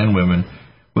men and women.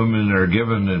 Women that are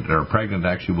given that are pregnant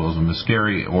actually will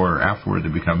miscarry, or afterward they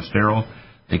become sterile.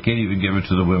 They can't even give it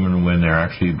to the women when they're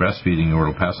actually breastfeeding, or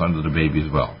it'll pass on to the baby as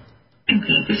well.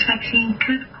 Indeed, this vaccine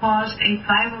could cause a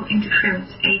viral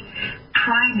interference, a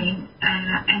priming,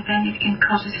 and then it can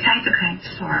cause a cytokine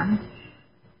storm,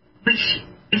 which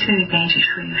is very dangerous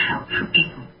for your health, for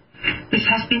people. This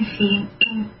has been seen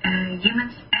in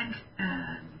humans and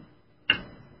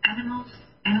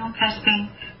animal testing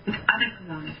with other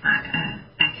corona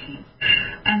vaccines.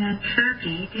 And then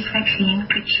thirdly, this vaccine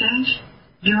could change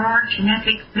your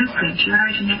genetic blueprint, your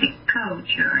genetic code,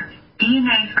 your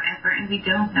DNA forever, and we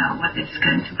don't know what it's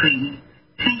going to bring you.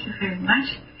 Thank you very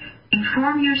much.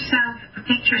 Inform yourself,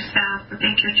 protect your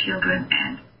children,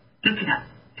 and look it up.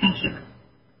 Thank you.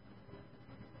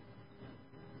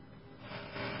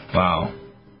 Wow.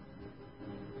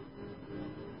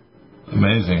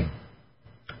 Amazing.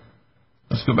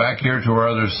 Let's go back here to our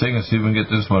other thing and see if we can get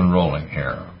this one rolling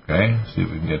here, okay? See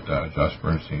if we can get Josh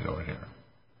Bernstein over here.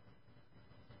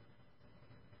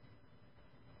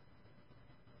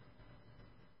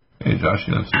 Hey, Josh,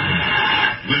 that's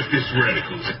Leftist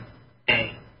radicals.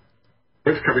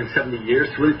 It's covering 70 years.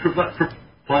 Really,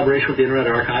 collaboration with the Internet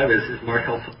Archive is Mark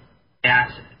helpful.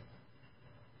 Accident.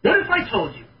 What if I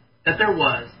told you that there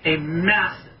was a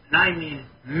massive, and I mean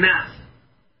massive,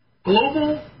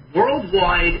 global,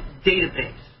 worldwide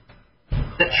database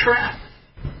that tracks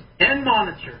and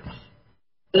monitors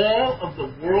all of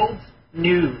the world's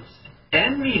news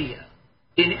and media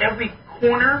in every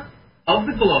corner of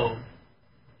the globe,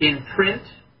 in print,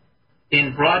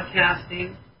 in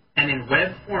broadcasting, and in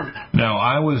web format? Now,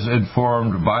 I was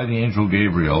informed by the angel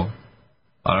Gabriel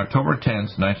on October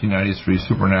 10th, 1993,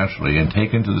 supernaturally, and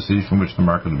taken to the city from which the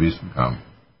mark of the beast would come.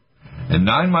 And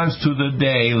 9 months to the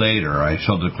day later, I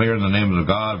shall declare in the name of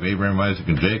the God of Abraham, Isaac,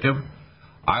 and Jacob.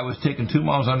 I was taken 2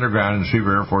 miles underground in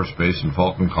Schriever Air Force Base in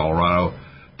Fulton, Colorado,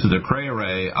 to the cray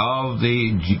array of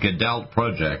the GLOBALIST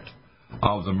project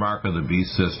of the mark of the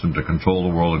beast system to control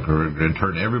the world and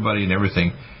turn everybody and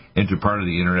everything into part of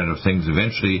the Internet of Things,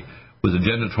 eventually with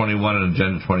Agenda 21 and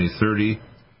Agenda 2030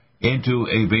 into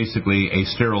basically a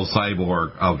sterile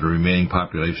cyborg of the remaining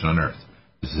population on Earth.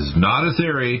 This is not a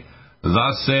theory.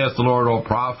 Thus saith the Lord, O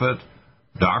prophet,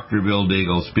 Dr. Bill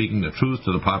Deagle, speaking the truth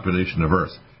to the population of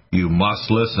Earth. You must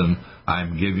listen.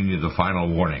 I'm giving you the final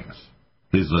warnings.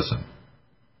 Please listen.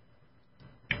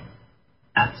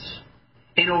 That's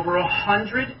in over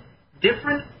 100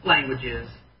 different languages,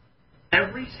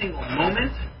 every single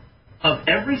moment of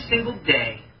every single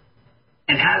day,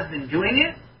 and has been doing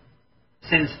it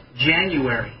since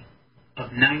January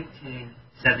of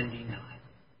 1979.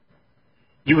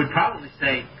 You would probably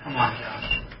say, come on,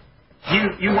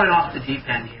 Josh, you went off the deep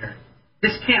end here.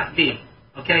 This can't be,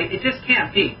 okay? It just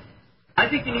can't be. I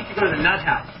think you need to go to the nut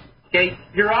house, okay?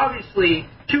 You're obviously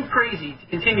too crazy to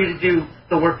continue to do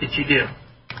the work that you do.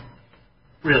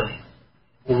 Really.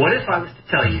 Well, what if I was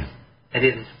to tell you that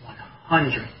it is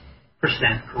 100%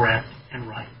 correct and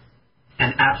right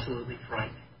and absolutely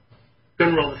frightening? Go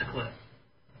and roll this clip.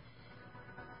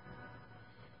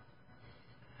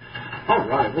 All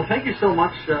right. Well, thank you so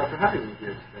much for having me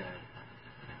here today.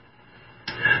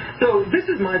 So this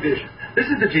is my vision. This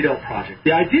is the GDELT project.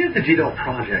 The idea of the GDELT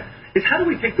project is how do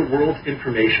we take the world's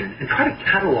information and try to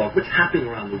catalog what's happening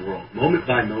around the world, moment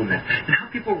by moment, and how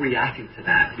people are reacting to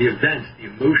that, the events, the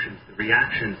emotions, the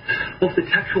reactions, both the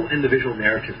textual and the visual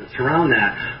narratives that surround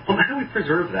that. How do we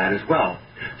preserve that as well?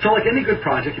 So like any good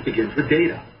project, it begins with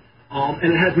data. And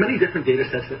it has many different data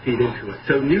sets that feed into it.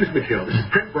 So news material, this is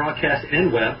print, broadcast,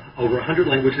 and web, over 100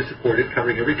 languages supported,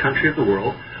 covering every country of the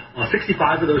world.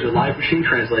 65 of those are live machine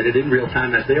translated in real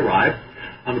time as they arrive.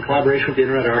 The collaboration with the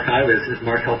Internet Archive is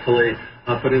Mark helpfully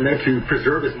put in there to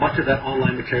preserve as much of that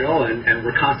online material, and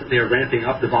we're constantly ramping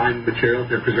up the volume of materials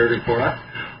they're preserving for us.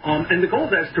 And the goal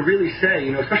of that is to really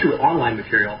say, especially with online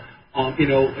material,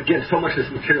 again, so much of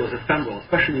this material is ephemeral,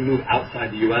 especially when you move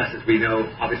outside the U.S., as we know,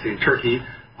 obviously in Turkey,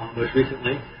 most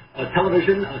recently.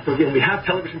 Television, so again, we have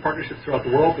television partnerships throughout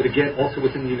the world, but again, also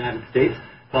within the United States.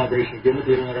 Collaboration again with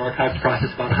the Internet Archive to process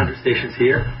about 100 stations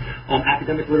here.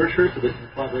 Academic literature, so this is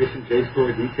a collaboration,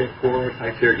 JSTOR, DTIP, Core,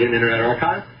 sites here again, Internet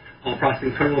Archive.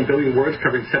 Processing 21 billion words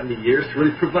covering 70 years to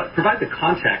really provide the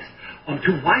context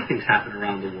to why things happen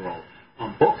around the world.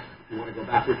 Books, if you want to go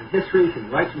backwards in history,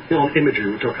 human rights material, and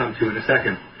imagery, which I'll come to in a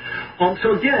second.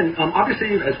 So again,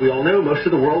 obviously, as we all know, most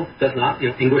of the world does not,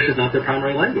 English is not their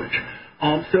primary language.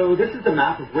 So this is the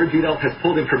map of where GDELT has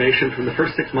pulled information from the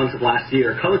first 6 months of last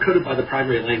year, color-coded by the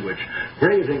primary language.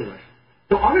 Gray is English.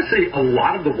 So honestly, a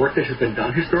lot of the work that has been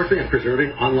done historically in preserving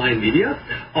online media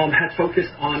has focused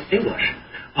on English.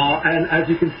 And as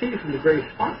you can see from the gray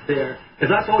spots there, if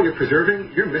that's all you're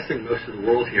preserving, you're missing most of the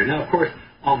world here. Now, of course,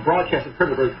 broadcast and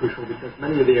print are very crucial because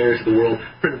many of the areas of the world,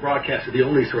 print and broadcast are the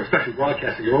only source, especially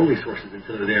broadcast are your only sources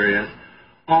into those areas.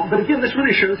 But again, this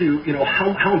really shows you,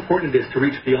 how important it is to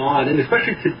reach beyond, and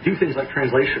especially to do things like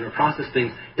translation or process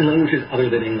things in languages other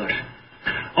than English.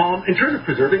 In terms of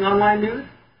preserving online news,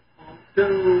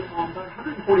 about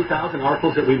 140,000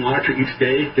 articles that we monitor each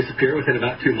day disappear within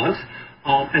about 2 months.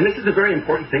 And this is a very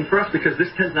important thing for us because this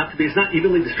tends not to be, it's not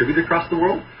evenly distributed across the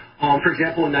world. For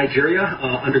example, in Nigeria,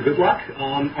 under Good Luck,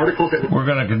 articles that... We're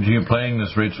going to continue playing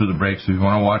this right through the break, so if you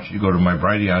want to watch it, you go to my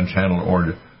Brighteon channel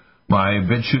or my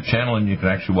BitChute channel, and you can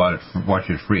actually watch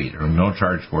it free. There's no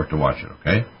charge for it to watch it,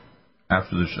 okay?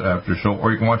 After the show.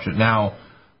 Or you can watch it now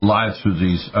live through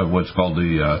these what's called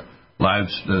the live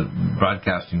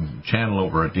broadcasting channel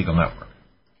over at Deagle Network.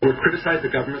 We criticize the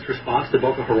government's response to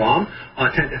Boko Haram.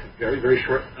 Tend to have a very, very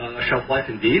short shelf life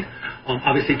indeed.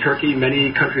 Obviously, Turkey,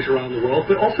 many countries around the world,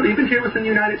 but also even here within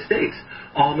the United States.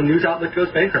 A news outlet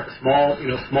goes bankrupt. A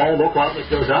small local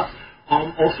outlet goes up.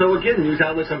 Also, again, news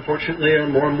outlets, unfortunately, are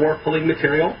more and more pulling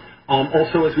material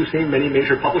Also, as we've seen, many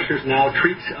major publishers now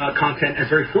treat content as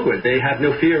very fluid. They have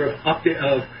no fear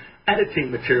of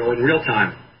editing material in real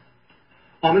time.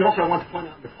 And also, I want to point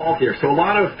out the call here. So a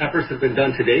lot of efforts have been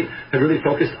done to date have really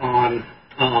focused on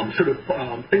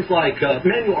things like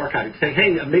manual archiving, saying,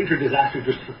 hey, a major disaster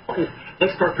just took place.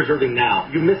 Let's start preserving now.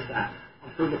 You missed that.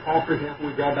 So in Nepal, for example,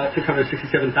 we grabbed about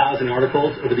 667,000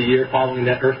 articles over the year following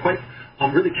that earthquake,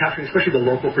 really capturing especially the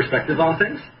local perspective on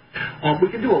things.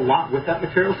 We can do a lot with that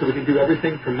material, so we can do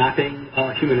everything from mapping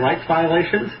human rights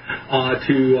violations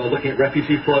to looking at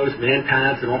refugee flows, man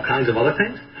paths, and all kinds of other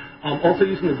things. Also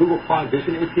using the Google Cloud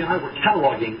Vision API, we're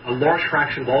cataloging a large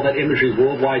fraction of all that imagery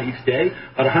worldwide each day,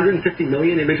 about 150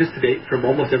 million images to date from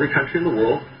almost every country in the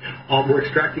world. We're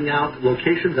extracting out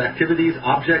locations, activities,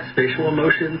 objects, facial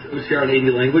emotions, OCR in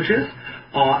 80 languages,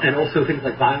 and also things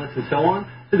like violence and so on.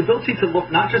 So the ability to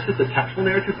look not just at the textual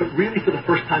narrative, but really for the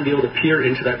first time be able to peer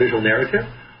into that visual narrative.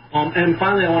 And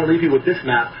finally, I want to leave you with this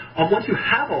map. Once you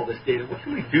have all this data, what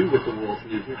can we do with the world's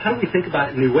news? How do we think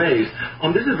about it in new ways?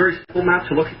 This is a very simple map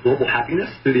to look at global happiness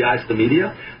through the eyes of the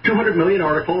media. 200 million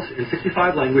articles in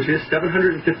 65 languages,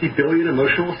 750 billion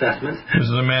emotional assessments. This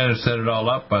is a man who set it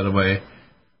all up, by the way,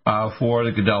 for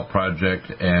the Goodell Project,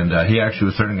 and he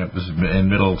actually was starting up this in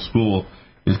middle school,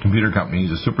 his computer company.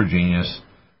 He's a super genius,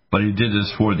 but he did this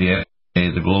for the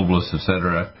NSA, the globalists,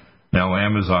 etc., now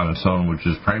Amazon and so on, which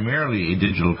is primarily a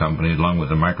digital company along with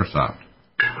the Microsoft.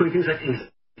 Including things like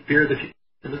fear, the future,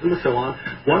 and so on.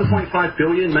 1.5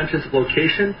 billion mentions of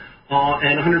location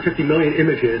and 150 million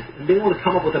images. And being able to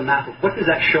come up with a map of what does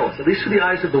that show us, at least through the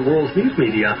eyes of the world's news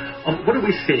media, what are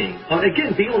we seeing?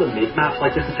 Again, being able to make maps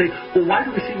like this and say, well, why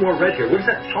do we see more red here? What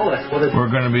does that tell us? We're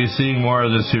going to be seeing more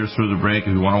of this here through the break.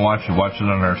 If you want to watch it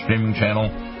on our streaming channel,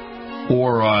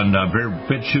 or on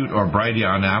BitChute or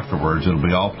Brighteon afterwards. It'll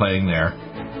be all playing there.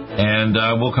 And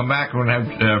we'll come back. We're going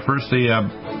to have first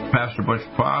Pastor Bush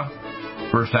Pah,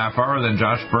 first half hour, then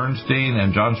Josh Bernstein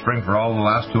and John Spring for all the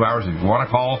last 2 hours. If you want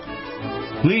to call,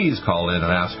 please call in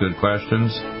and ask good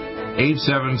questions.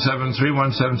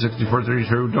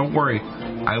 877-317-6432. Don't worry,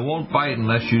 I won't bite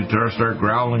unless you start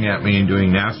growling at me and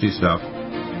doing nasty stuff.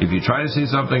 If you try to say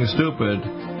something stupid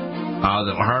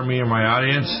that'll harm me or my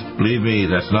audience, believe me,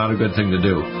 that's not a good thing to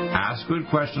do. Ask good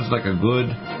questions like a good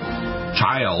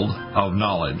child of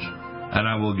knowledge, and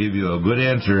I will give you a good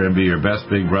answer and be your best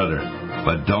big brother.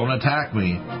 But don't attack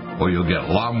me, or you'll get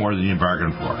a lot more than you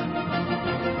bargained for.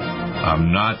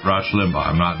 I'm not Rush Limbaugh.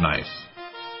 I'm not nice.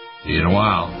 See you in a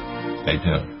while. Stay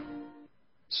tuned.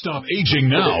 Stop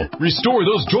aging now. Restore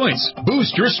those joints.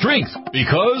 Boost your strength.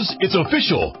 Because it's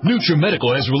official.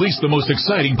 NutriMedical has released the most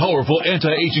exciting, powerful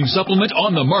anti-aging supplement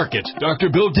on the market. Dr.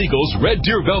 Bill Deagle's Red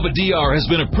Deer Velvet DR has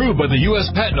been approved by the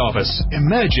U.S. Patent Office.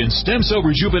 Imagine stem cell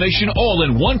rejuvenation all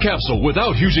in one capsule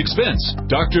without huge expense.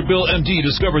 Dr. Bill MD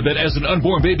discovered that as an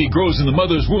unborn baby grows in the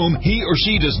mother's womb, he or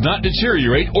she does not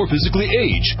deteriorate or physically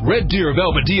age. Red Deer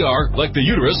Velvet DR, like the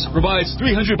uterus, provides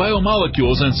 300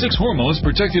 biomolecules and 6 hormones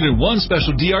protected in one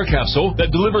special DR capsule that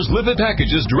delivers lipid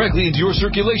packages directly into your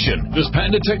circulation. This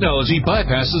patented technology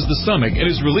bypasses the stomach and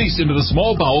is released into the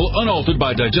small bowel unaltered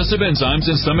by digestive enzymes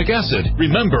and stomach acid.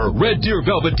 Remember, Red Deer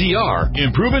Velvet DR.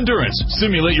 Improve endurance,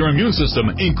 stimulate your immune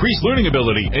system, increase learning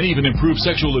ability, and even improve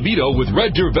sexual libido with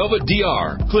Red Deer Velvet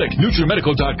DR. Click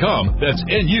NutriMedical.com. That's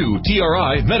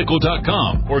NUTRI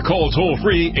Medical.com. Or call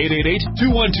toll-free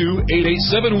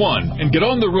 888-212-8871 and get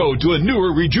on the road to a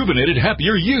newer, rejuvenated,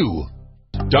 happier you.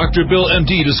 Dr. Bill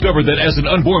MD discovered that as an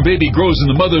unborn baby grows in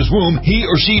the mother's womb, he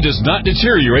or she does not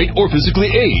deteriorate or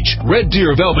physically age. Red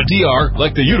Deer Velvet DR,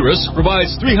 like the uterus,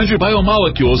 provides 300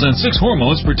 biomolecules and 6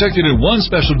 hormones protected in one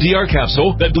special DR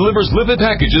capsule that delivers lipid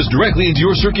packages directly into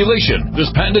your circulation.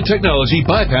 This patented technology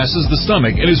bypasses the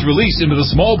stomach and is released into the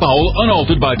small bowel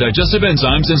unaltered by digestive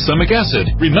enzymes and stomach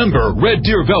acid. Remember, Red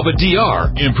Deer Velvet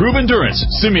DR. Improve endurance,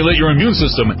 stimulate your immune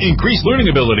system, increase learning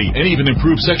ability, and even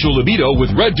improve sexual libido with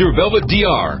Red Deer Velvet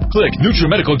DR. Click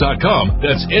NutriMedical.com.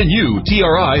 That's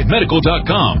NUTRI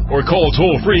Medical.com. Or call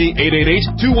toll-free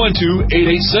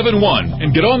 888-212-8871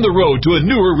 and get on the road to a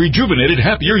newer, rejuvenated,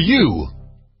 happier you.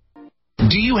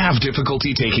 Do you have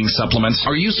difficulty taking supplements?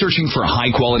 Are you searching for a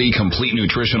high-quality, complete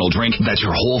nutritional drink that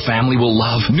your whole family will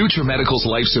love? NutriMedical's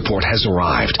Life Support has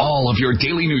arrived. All of your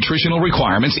daily nutritional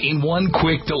requirements in one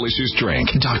quick, delicious drink.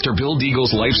 Dr. Bill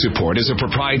Deagle's Life Support is a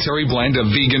proprietary blend of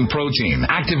vegan protein,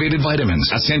 activated vitamins,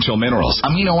 essential minerals,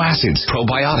 amino acids,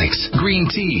 probiotics, green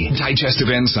tea,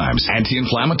 digestive enzymes,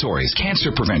 anti-inflammatories,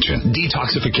 cancer prevention,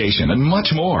 detoxification, and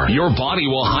much more. Your body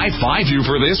will high-five you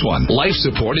for this one. Life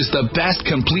Support is the best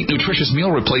complete nutritious best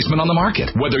meal replacement on the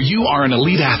market. Whether you are an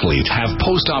elite athlete, have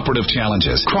post-operative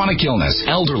challenges, chronic illness,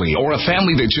 elderly, or a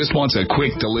family that just wants a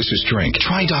quick, delicious drink,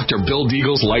 try Dr. Bill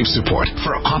Deagle's Life Support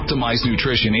for optimized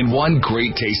nutrition in one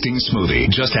great tasting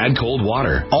smoothie. Just add cold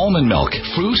water, almond milk,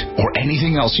 fruit, or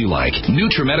anything else you like.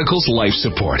 NutriMedical's Life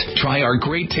Support. Try our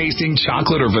great tasting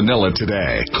chocolate or vanilla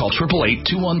today. Call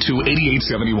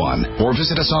 888-212-8871 or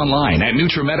visit us online at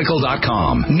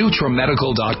NutriMedical.com.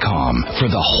 NutriMedical.com for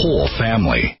the whole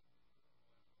family.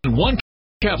 One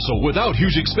capsule without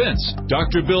huge expense.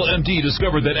 Dr. Bill MD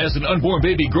discovered that as an unborn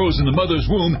baby grows in the mother's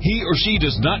womb, he or she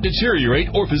does not deteriorate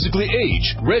or physically age.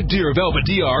 Red Deer Velvet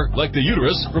DR, like the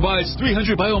uterus, provides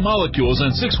 300 biomolecules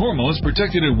and 6 hormones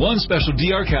protected in one special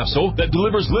DR capsule that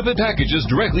delivers lipid packages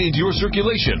directly into your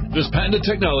circulation. This patented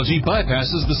technology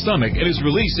bypasses the stomach and is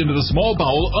released into the small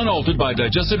bowel unaltered by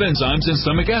digestive enzymes and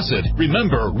stomach acid.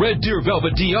 Remember, Red Deer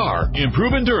Velvet DR.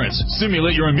 Improve endurance,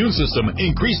 stimulate your immune system,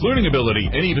 increase learning ability,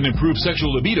 and even improve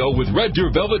sexual libido with Red Deer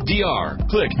Velvet DR.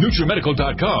 Click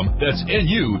NutriMedical.com, that's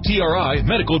NUTRI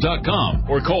Medical.com,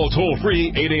 or call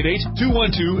toll-free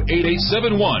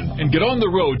 888-212-8871 and get on the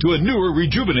road to a newer,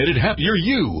 rejuvenated, happier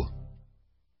you.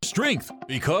 Strength,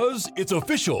 because it's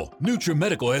official.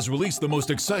 NutriMedical has released the most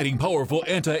exciting, powerful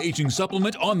anti-aging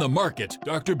supplement on the market.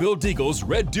 Dr. Bill Deagle's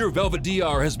Red Deer Velvet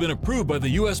DR has been approved by the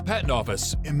U.S. Patent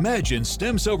Office. Imagine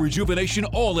stem cell rejuvenation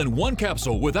all in one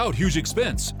capsule without huge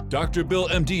expense. Dr. Bill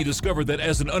MD discovered that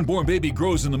as an unborn baby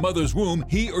grows in the mother's womb,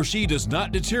 he or she does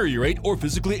not deteriorate or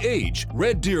physically age.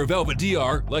 Red Deer Velvet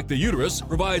DR, like the uterus,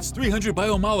 provides 300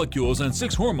 biomolecules and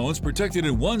 6 hormones protected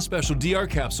in one special DR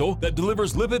capsule that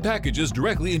delivers lipid packages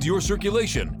directly into your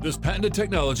circulation. This patented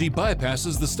technology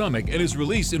bypasses the stomach and is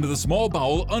released into the small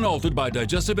bowel unaltered by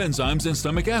digestive enzymes and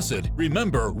stomach acid.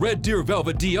 Remember, Red Deer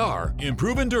Velvet DR.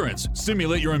 Improve endurance,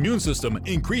 stimulate your immune system,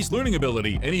 increase learning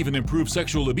ability, and even improve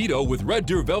sexual libido with Red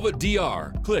Deer Velvet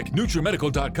DR. Click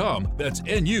NutriMedical.com, that's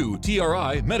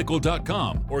NUTRI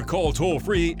Medical.com, or call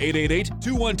toll-free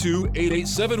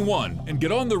 888-212-8871 and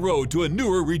get on the road to a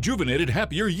newer, rejuvenated,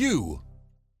 happier you.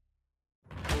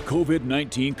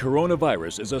 COVID-19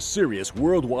 coronavirus is a serious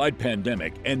worldwide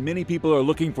pandemic, and many people are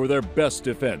looking for their best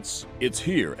defense. It's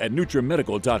here at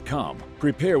NutriMedical.com.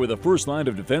 Prepare with a first line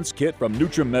of defense kit from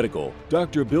NutriMedical.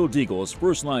 Dr. Bill Deagle's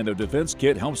first line of defense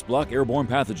kit helps block airborne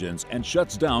pathogens and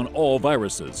shuts down all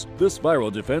viruses. This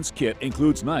viral defense kit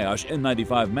includes NIOSH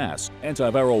N95 mask,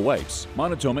 antiviral wipes,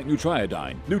 monatomic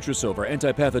nutriodine, Nutrisilver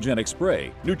antipathogenic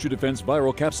spray, NutriDefense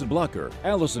viral capsid blocker,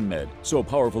 Allison Med, so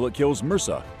powerful it kills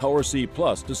MRSA, Power C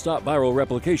Plus to stop viral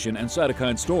replication and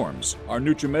cytokine storms. Our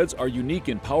NutriMeds are unique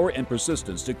in power and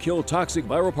persistence to kill toxic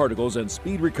viral particles and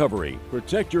speed recovery.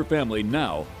 Protect your family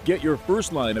now. Get your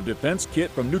first line of defense kit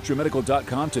from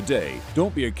NutriMedical.com today.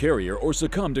 Don't be a carrier or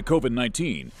succumb to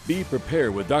COVID-19. Be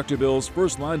prepared with Dr. Bill's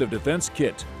first line of defense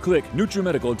kit. Click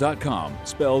NutriMedical.com,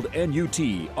 spelled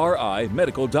NUTRI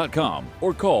Medical.com,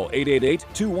 or call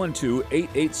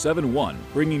 888-212-8871,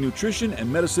 bringing nutrition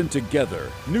and medicine together.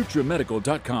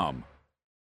 NutriMedical.com.